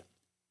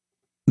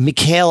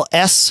 Mikhail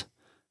S.,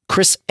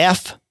 Chris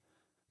F.,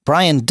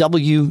 Brian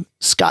W.,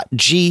 Scott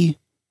G.,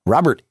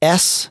 Robert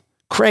S.,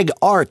 Craig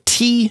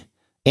R.T.,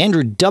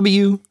 Andrew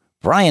W.,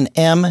 Brian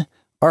M.,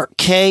 Art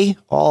K.,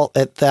 all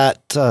at that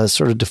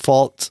sort of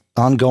default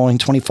ongoing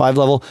 25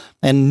 level,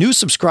 and new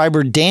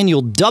subscriber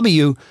Daniel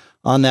W.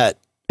 on that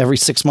every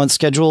 6 month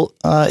schedule.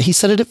 He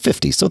set it at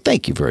 50. So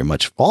thank you very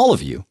much, all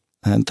of you.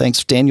 And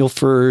thanks, Daniel,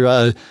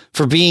 for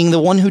being the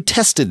one who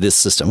tested this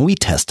system. We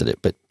tested it,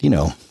 but, you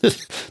know,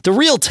 the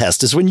real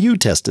test is when you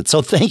test it.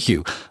 So thank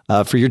you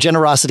for your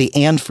generosity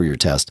and for your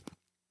test.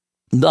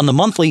 On the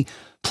monthly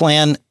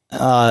plan,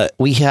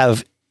 we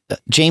have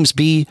James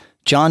B.,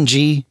 John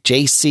G.,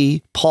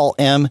 JC, Paul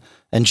M.,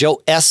 and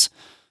Joe S.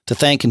 to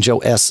thank. And Joe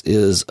S.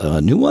 is a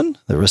new one.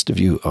 The rest of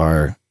you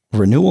are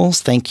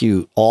renewals. Thank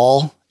you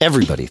all,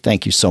 everybody.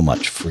 Thank you so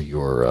much for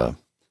your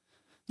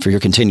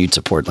continued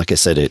support. Like I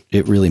said,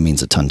 it really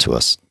means a ton to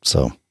us.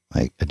 So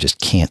I just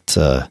can't,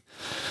 I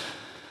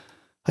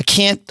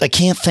can't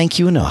thank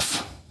you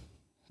enough,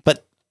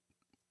 but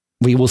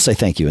we will say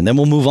thank you, and then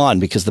we'll move on,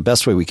 because the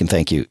best way we can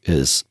thank you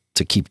is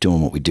to keep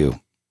doing what we do.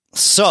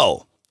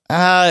 So,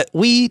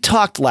 we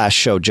talked last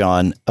show,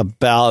 John,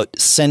 about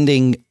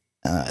sending,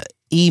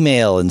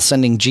 email and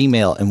sending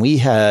Gmail, and we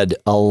had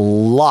a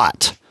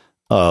lot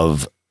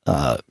of,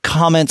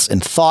 comments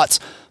and thoughts.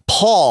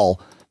 Paul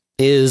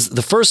is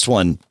the first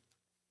one.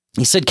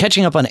 He said,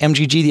 catching up on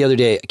MGG the other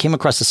day, I came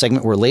across a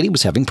segment where a lady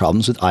was having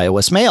problems with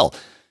iOS mail.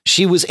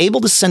 She was able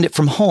to send it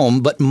from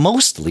home, but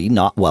mostly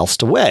not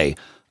whilst away.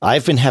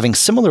 I've been having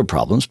similar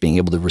problems being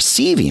able to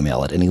receive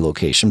email at any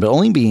location, but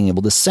only being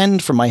able to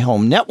send from my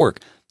home network.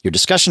 Your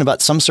discussion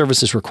about some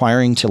services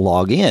requiring to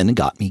log in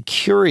got me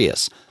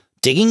curious.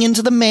 Digging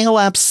into the Mail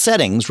app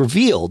settings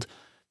revealed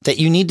that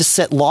you need to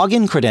set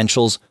login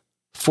credentials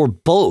for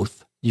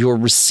both your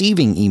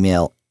receiving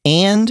email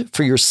and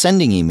for your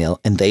sending email,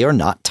 and they are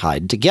not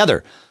tied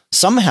together.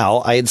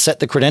 Somehow I had set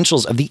the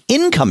credentials of the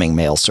incoming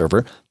mail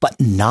server, but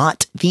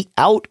not the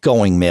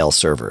outgoing mail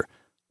server.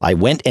 I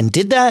went and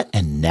did that,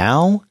 and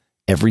now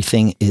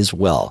everything is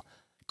well.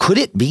 Could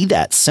it be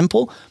that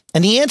simple?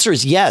 And the answer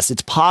is yes.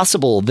 It's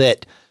possible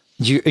that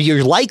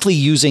you're likely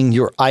using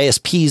your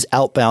ISP's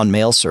outbound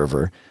mail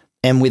server,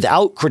 and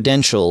without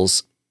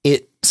credentials,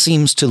 it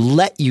seems to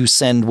let you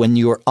send when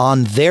you're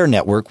on their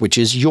network, which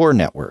is your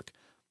network.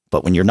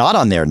 But when you're not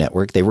on their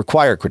network, they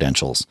require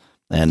credentials.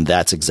 And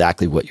that's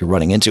exactly what you're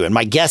running into. And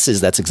my guess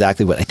is that's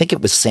exactly what, I think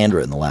it was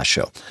Sandra in the last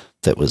show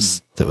that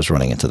was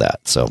running into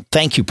that. So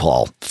thank you,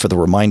 Paul, for the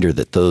reminder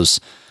that those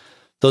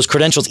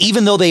credentials,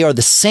 even though they are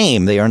the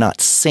same, they are not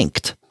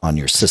synced on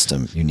your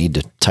system. You need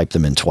to type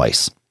them in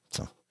twice.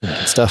 So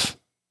good stuff,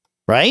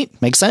 right?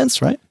 Makes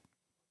sense, right?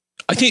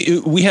 I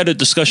think we had a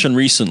discussion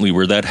recently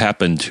where that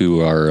happened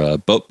to our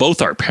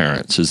both our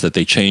parents, is that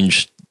they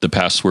changed the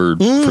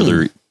password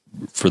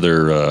for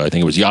their I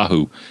think it was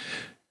Yahoo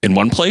in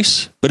one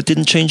place, but it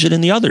didn't change it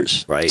in the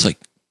others. Right. It's like,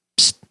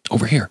 psst,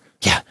 over here.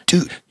 Yeah,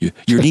 dude,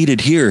 you're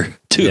needed here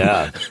too.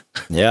 Yeah.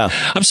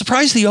 I'm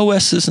surprised the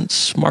OS isn't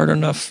smart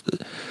enough.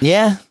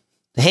 Yeah.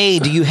 Hey,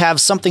 do you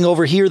have something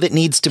over here that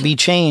needs to be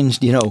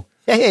changed? You know,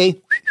 hey.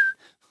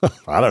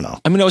 I don't know.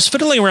 I mean, I was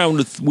fiddling around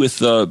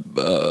with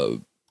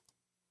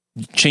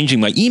changing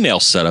my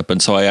email setup,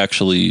 and so I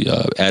actually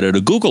added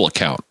a Google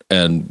account.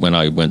 And when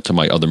I went to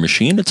my other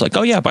machine, it's like,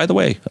 oh yeah, by the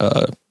way,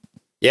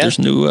 there's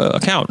a new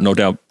account. No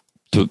doubt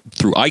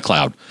through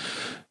iCloud,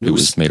 it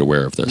was made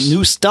aware of this.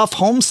 New stuff,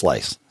 Home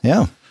Slice.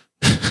 Yeah,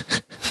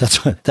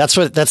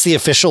 that's the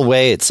official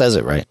way it says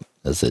it, right?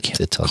 As it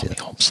tells you.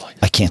 Home Slice.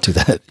 I can't do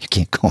that. You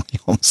can't call me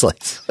Home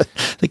Slice. I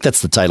think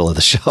that's the title of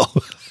the show.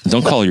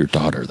 Don't call your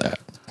daughter that.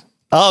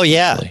 Oh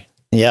yeah,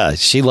 yeah.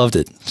 She loved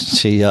it.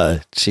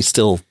 She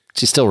still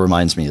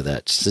reminds me of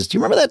that. She says, "Do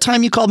you remember that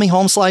time you called me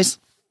Home Slice?"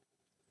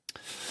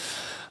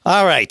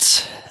 All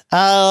right.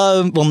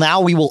 Well, now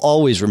we will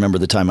always remember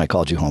the time I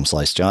called you Home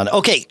Slice, John.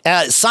 Okay,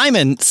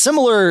 Simon.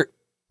 Similar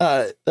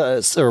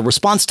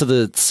response to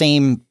the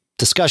same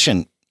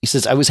discussion. He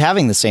says, I was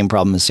having the same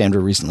problem as Sandra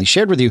recently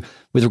shared with you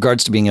with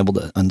regards to being able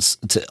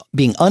to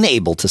being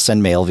unable to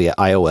send mail via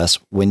iOS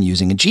when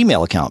using a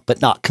Gmail account, but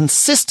not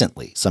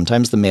consistently.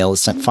 Sometimes the mail is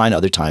sent fine.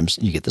 Other times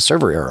you get the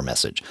server error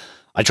message.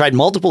 I tried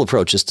multiple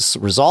approaches to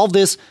resolve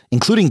this,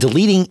 including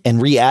deleting and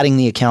re-adding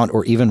the account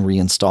or even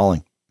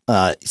reinstalling.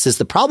 He says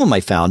the problem I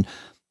found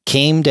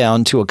came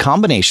down to a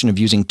combination of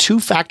using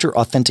two-factor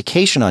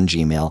authentication on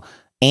Gmail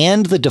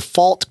and the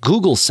default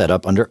Google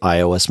setup under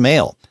iOS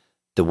Mail.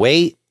 The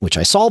way which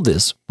I solved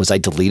this was I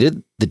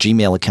deleted the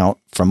Gmail account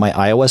from my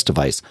iOS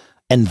device,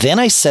 and then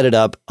I set it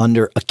up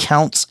under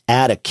Accounts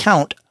Add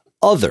Account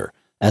Other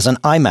as an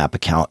IMAP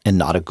account and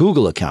not a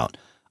Google account.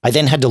 I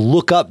then had to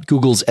look up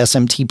Google's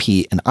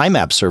SMTP and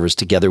IMAP servers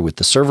together with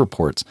the server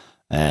ports,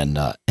 and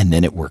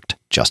then it worked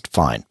just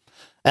fine.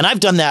 And I've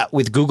done that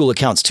with Google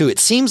accounts too. It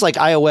seems like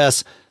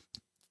iOS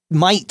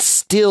might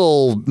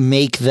still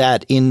make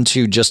that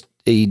into just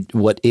the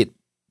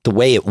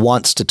way it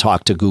wants to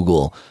talk to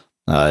Google.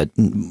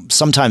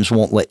 Sometimes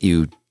won't let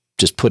you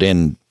just put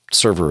in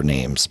server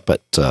names,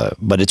 but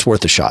it's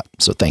worth a shot.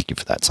 So thank you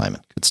for that,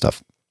 Simon. Good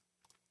stuff.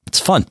 It's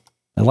fun.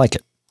 I like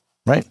it.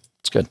 Right?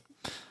 It's good.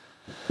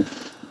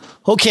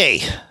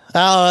 Okay.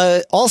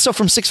 Also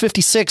from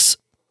 656,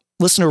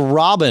 listener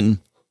Robin,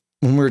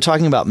 when we were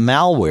talking about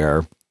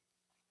malware,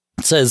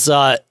 says,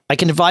 I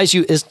can advise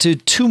you as to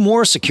two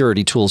more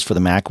security tools for the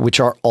Mac, which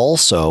are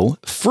also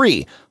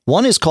free.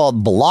 One is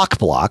called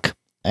BlockBlock,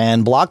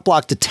 and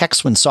BlockBlock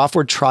detects when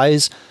software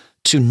tries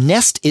to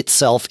nest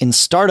itself in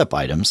startup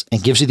items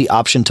and gives you the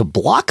option to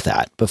block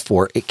that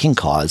before it can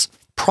cause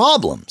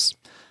problems.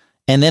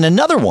 And then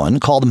another one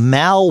called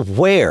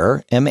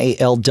Malware,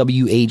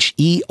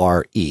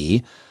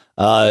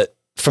 Malwhere,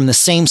 from the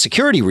same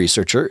security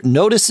researcher,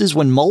 notices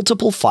when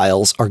multiple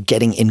files are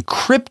getting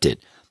encrypted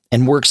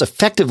and works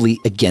effectively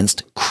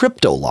against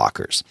crypto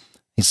lockers.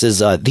 He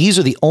says, these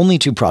are the only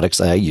two products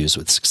that I use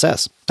with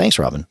success. Thanks,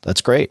 Robin.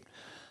 That's great.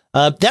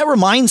 That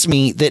reminds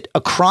me that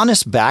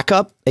Acronis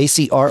Backup,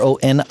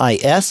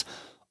 Acronis,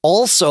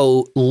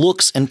 also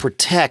looks and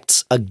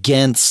protects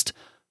against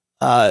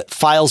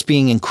files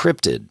being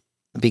encrypted,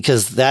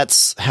 because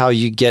that's how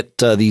you get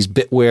these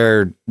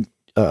bitware,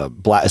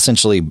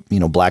 essentially,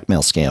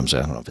 blackmail scams.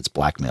 I don't know if it's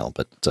blackmail,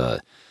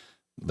 but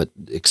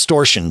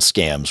extortion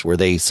scams where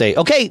they say,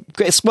 okay,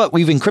 guess what?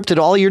 We've encrypted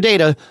all your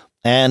data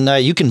and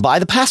you can buy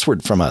the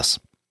password from us.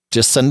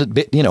 Just send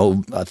it,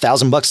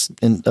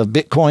 $1,000 of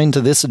Bitcoin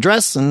to this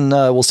address and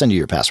we'll send you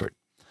your password.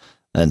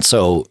 And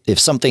so if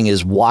something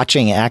is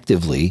watching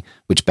actively,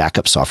 which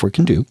backup software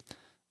can do,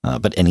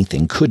 but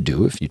anything could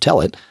do if you tell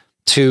it,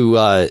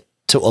 to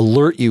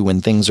alert you when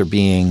things are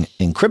being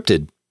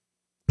encrypted,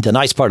 the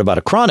nice part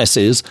about Acronis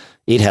is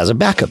it has a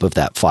backup of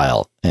that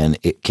file, and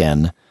it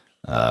can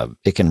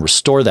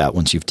restore that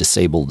once you've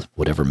disabled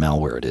whatever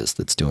malware it is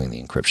that's doing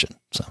the encryption.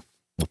 So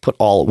we'll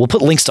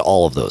put links to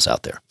all of those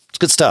out there. It's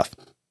good stuff.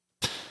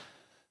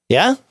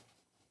 Yeah.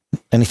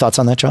 Any thoughts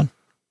on that, John?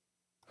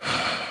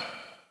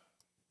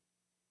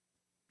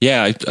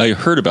 Yeah, I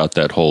heard about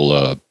that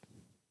whole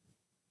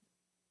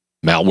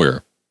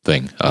malware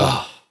thing.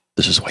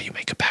 This is why you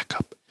make a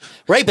backup.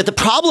 Right. But the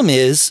problem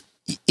is,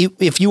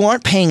 if you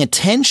aren't paying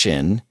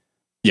attention,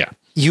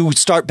 you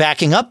start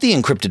backing up the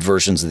encrypted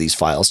versions of these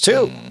files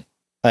too.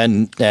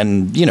 And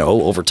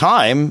over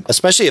time,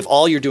 especially if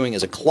all you're doing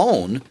is a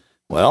clone,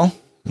 well,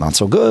 not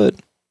so good.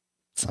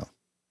 So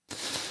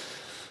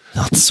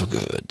not so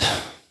good.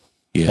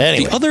 Yeah.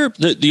 Anyway.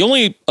 The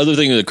only other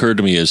thing that occurred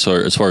to me is,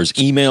 as far as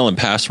email and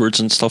passwords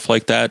and stuff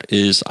like that,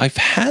 is I've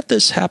had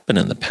this happen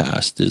in the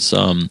past. Is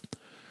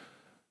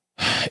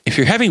if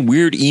you're having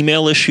weird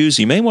email issues,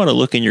 you may want to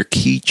look in your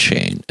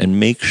keychain and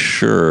make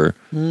sure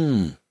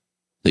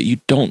that you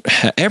don't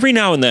every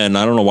now and then.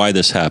 I don't know why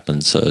this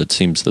happens. It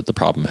seems that the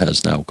problem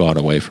has now gone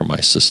away from my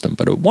system.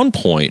 But at one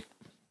point,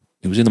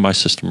 it was either my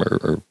system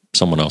or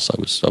someone else I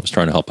was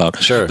trying to help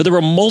out. Sure. But there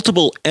were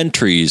multiple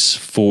entries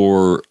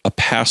for a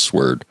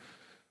password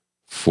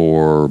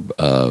for,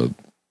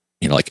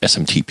 like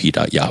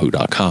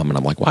smtp.yahoo.com. And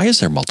I'm like, why is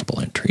there multiple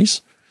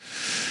entries?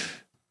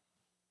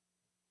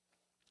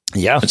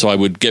 Yeah. And so I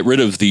would get rid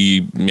of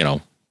the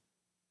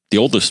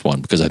oldest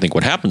one, because I think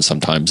what happens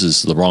sometimes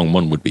is the wrong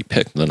one would be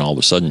picked. And then all of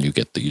a sudden you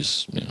get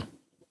these,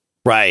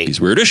 right.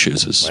 these weird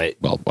issues. Right.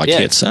 Well, I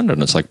can't send it.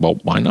 And it's like, well,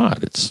 why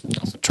not? It's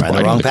trying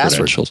the wrong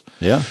password.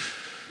 Yeah.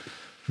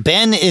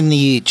 Ben in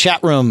the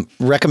chat room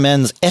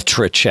recommends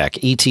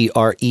ETRE-check,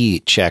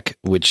 ETRE check,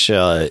 which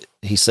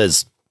he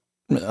says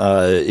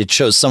it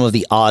shows some of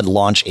the odd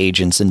launch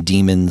agents and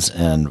daemons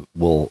and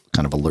will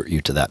kind of alert you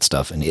to that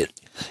stuff. And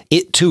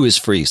it too is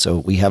free. So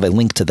we have a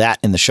link to that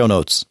in the show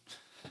notes.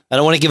 And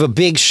I want to give a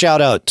big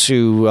shout out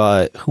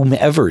to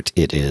whomever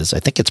it is. I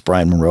think it's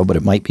Brian Monroe, but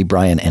it might be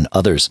Brian and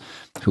others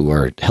who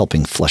are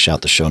helping flesh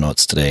out the show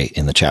notes today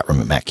in the chat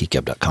room at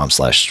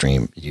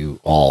mattgeekgab.com/stream.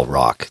 You all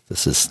rock.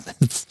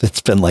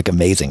 It's been like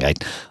amazing.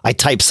 I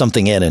type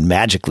something in and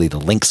magically the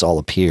links all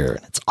appear,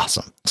 and it's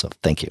awesome. So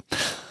thank you.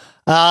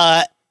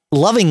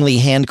 Lovingly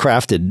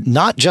handcrafted,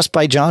 not just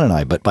by John and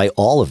I, but by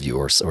all of you,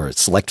 or a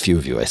select few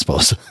of you, I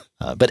suppose.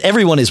 But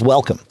everyone is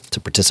welcome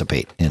to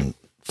participate in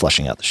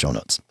fleshing out the show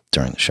notes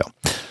during the show.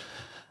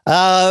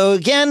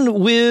 Again,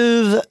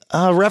 with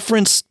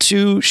reference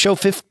to show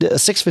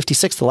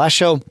 656, the last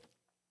show,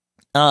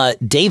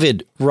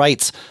 David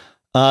writes,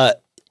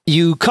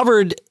 you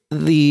covered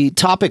the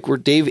topic where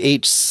Dave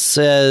H.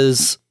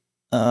 says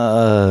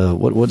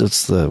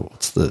what's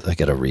the, I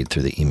got to read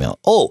through the email.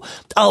 Oh,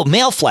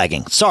 mail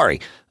flagging.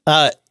 Sorry.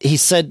 He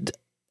said,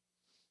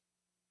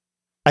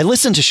 I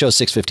listened to show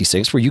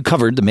 656 where you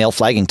covered the mail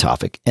flagging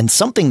topic, and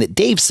something that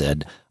Dave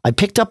said I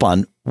picked up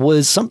on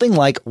was something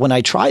like, when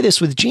I try this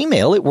with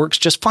Gmail, it works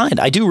just fine.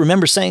 I do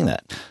remember saying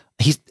that.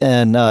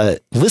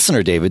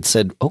 Listener David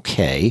said,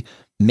 okay,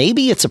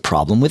 maybe it's a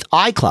problem with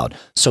iCloud.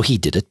 So he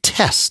did a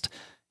test.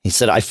 He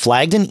said, I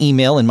flagged an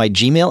email in my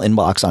Gmail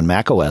inbox on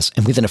macOS,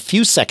 and within a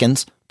few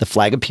seconds, the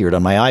flag appeared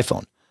on my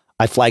iPhone.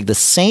 I flagged the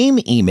same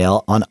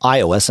email on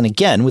iOS, and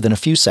again, within a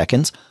few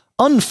seconds,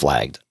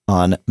 unflagged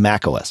on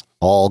macOS.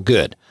 All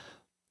good.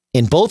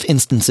 In both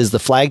instances, the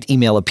flagged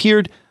email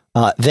appeared,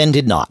 then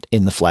did not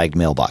in the flagged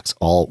mailbox.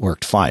 All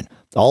worked fine.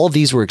 All of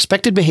these were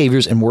expected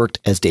behaviors and worked,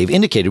 as Dave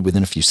indicated,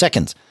 within a few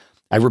seconds.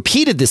 I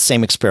repeated this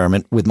same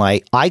experiment with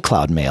my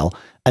iCloud mail,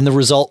 and the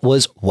result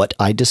was what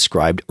I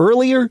described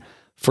earlier.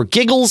 For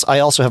giggles, I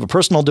also have a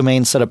personal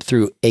domain set up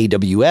through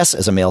AWS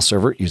as a mail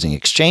server using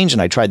Exchange,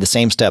 and I tried the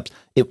same steps.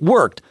 It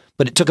worked,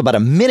 but it took about a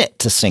minute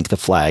to sync the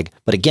flag.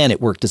 But again, it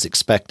worked as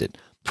expected.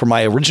 For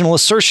my original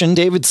assertion,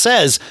 David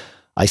says,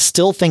 I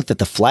still think that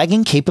the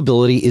flagging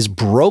capability is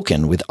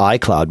broken with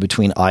iCloud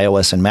between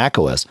iOS and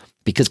macOS,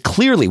 because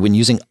clearly when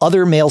using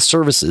other mail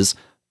services,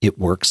 it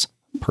works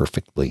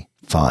perfectly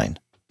fine.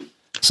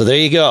 So there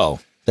you go.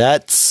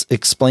 That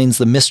explains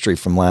the mystery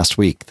from last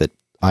week, that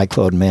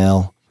iCloud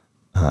Mail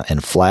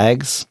and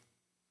flags,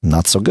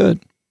 not so good,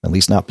 at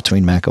least not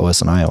between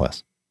macOS and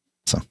iOS.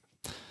 So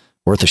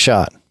worth a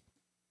shot.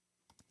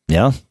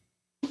 Yeah.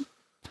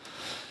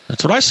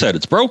 That's what I said.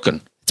 It's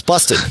broken. It's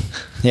busted.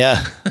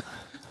 Yeah.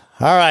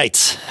 All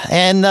right.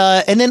 And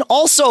then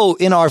also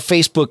in our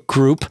Facebook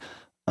group,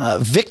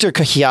 Victor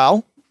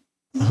Cahiao,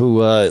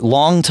 who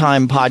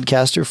longtime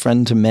podcaster,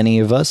 friend to many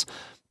of us,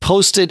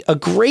 posted a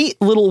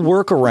great little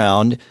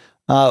workaround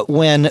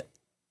when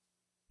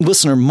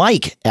listener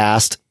Mike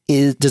asked,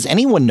 does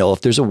anyone know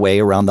if there's a way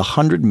around the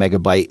 100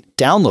 megabyte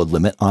download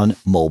limit on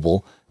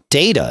mobile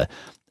data?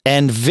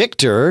 And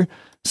Victor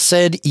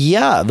said,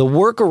 yeah, the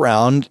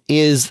workaround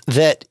is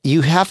that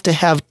you have to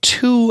have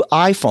 2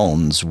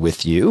 iPhones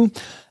with you.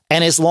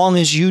 And as long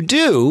as you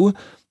do,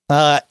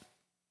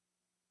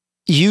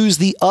 use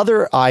the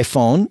other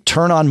iPhone,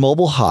 turn on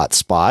mobile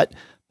hotspot,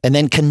 and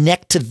then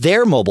connect to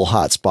their mobile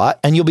hotspot,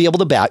 and you'll be able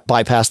to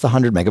bypass the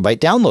 100 megabyte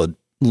download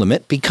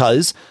limit,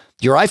 because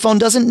your iPhone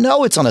doesn't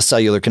know it's on a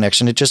cellular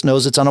connection. It just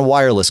knows it's on a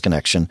wireless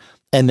connection,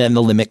 and then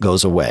the limit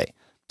goes away.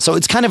 So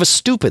it's kind of a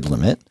stupid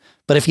limit,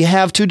 but if you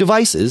have 2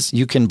 devices,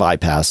 you can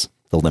bypass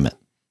the limit,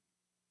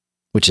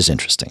 which is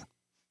interesting.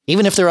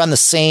 Even if they're on the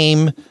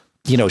same,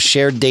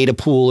 shared data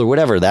pool or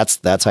whatever,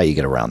 that's how you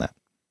get around that.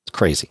 It's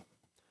crazy.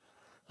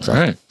 So, all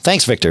right.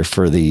 Thanks, Victor,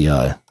 for the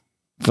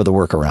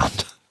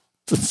workaround.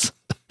 It's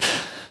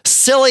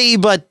silly,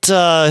 but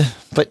that's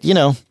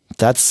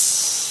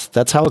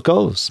how it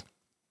goes.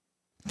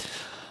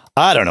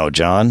 I don't know,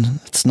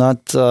 John. It's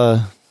not.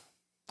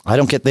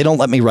 They don't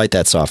let me write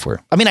that software.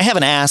 I mean, I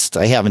haven't asked.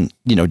 I haven't,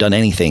 done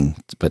anything.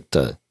 But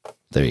there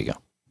you go.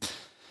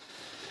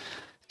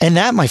 And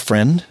that, my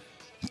friend,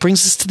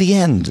 brings us to the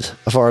end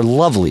of our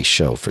lovely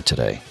show for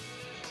today.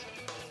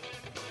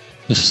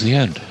 This is the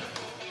end.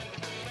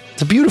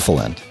 It's a beautiful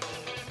end.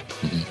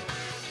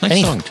 Mm-hmm.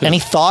 Nice song, too. Any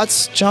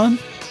thoughts, John?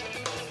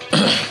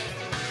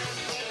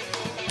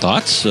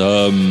 Thoughts?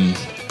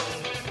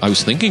 I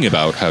was thinking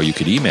about how you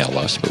could email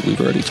us, but we've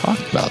already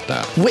talked about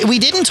that. We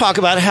didn't talk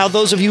about how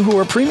those of you who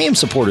are premium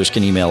supporters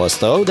can email us,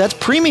 though. That's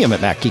premium at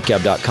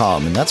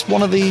MacGeekGab.com, and that's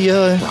one of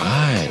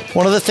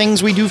the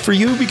things we do for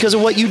you because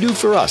of what you do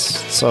for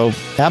us. So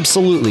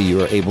absolutely,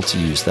 you are able to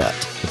use that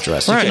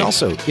address. Right.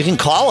 You can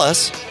call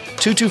us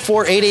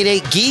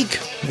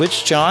 224-888-GEEK,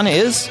 which, John,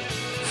 is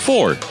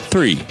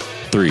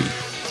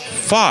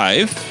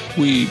 4335.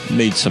 We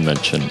made some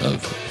mention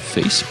of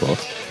Facebook.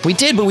 We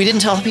did, but we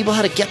didn't tell people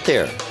how to get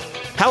there.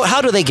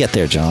 How do they get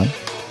there, John?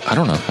 I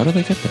don't know. How do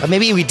they get there?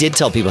 Maybe we did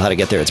tell people how to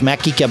get there. It's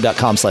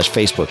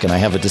MacGeekGab.com/Facebook, and I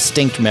have a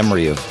distinct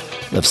memory of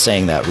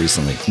saying that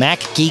recently.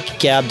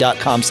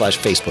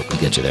 MacGeekGab.com/Facebook will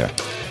get you there.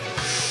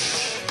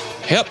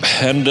 Yep,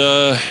 and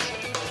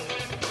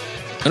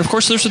of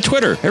course there's the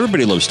Twitter.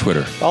 Everybody loves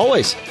Twitter.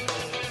 Always.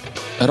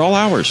 At all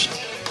hours.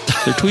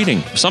 They're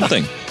tweeting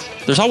something.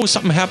 There's always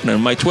something happening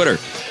on my Twitter.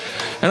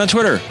 And on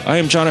Twitter, I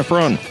am John F.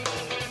 Rohn.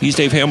 He's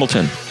Dave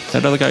Hamilton.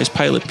 That other guy's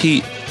Pilot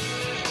Pete.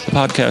 The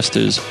podcast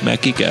is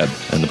Mac Geek Gab,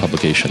 and the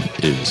publication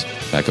is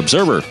Mac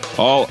Observer,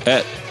 all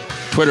at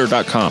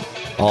twitter.com.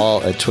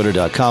 All at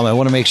twitter.com. I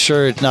want to make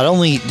sure not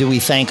only do we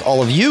thank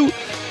all of you,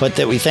 but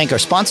that we thank our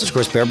sponsors, of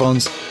course,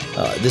 Barebones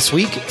this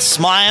week.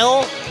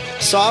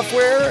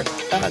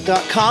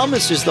 SmileSoftware.com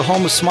is just the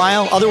home of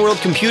Smile. Otherworld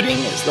Computing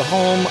is the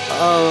home,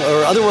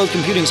 or Otherworld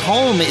Computing's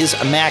home is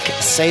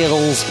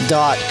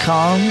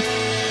MacSales.com.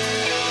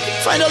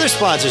 Find other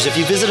sponsors if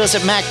you visit us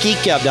at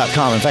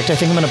MacGeekGab.com. In fact, I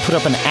think I'm going to put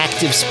up an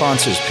active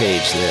sponsors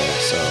page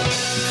there. So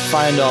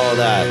find all of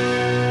that.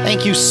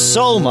 Thank you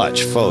so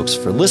much, folks,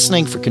 for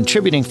listening, for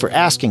contributing, for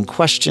asking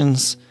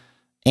questions,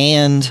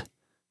 and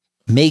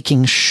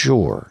making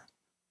sure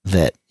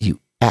that you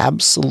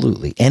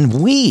absolutely,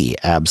 and we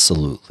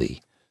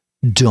absolutely,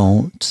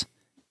 don't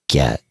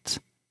get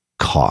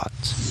caught.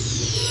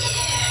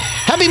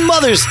 Happy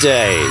Mother's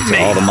Day to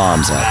all the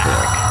moms out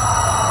there.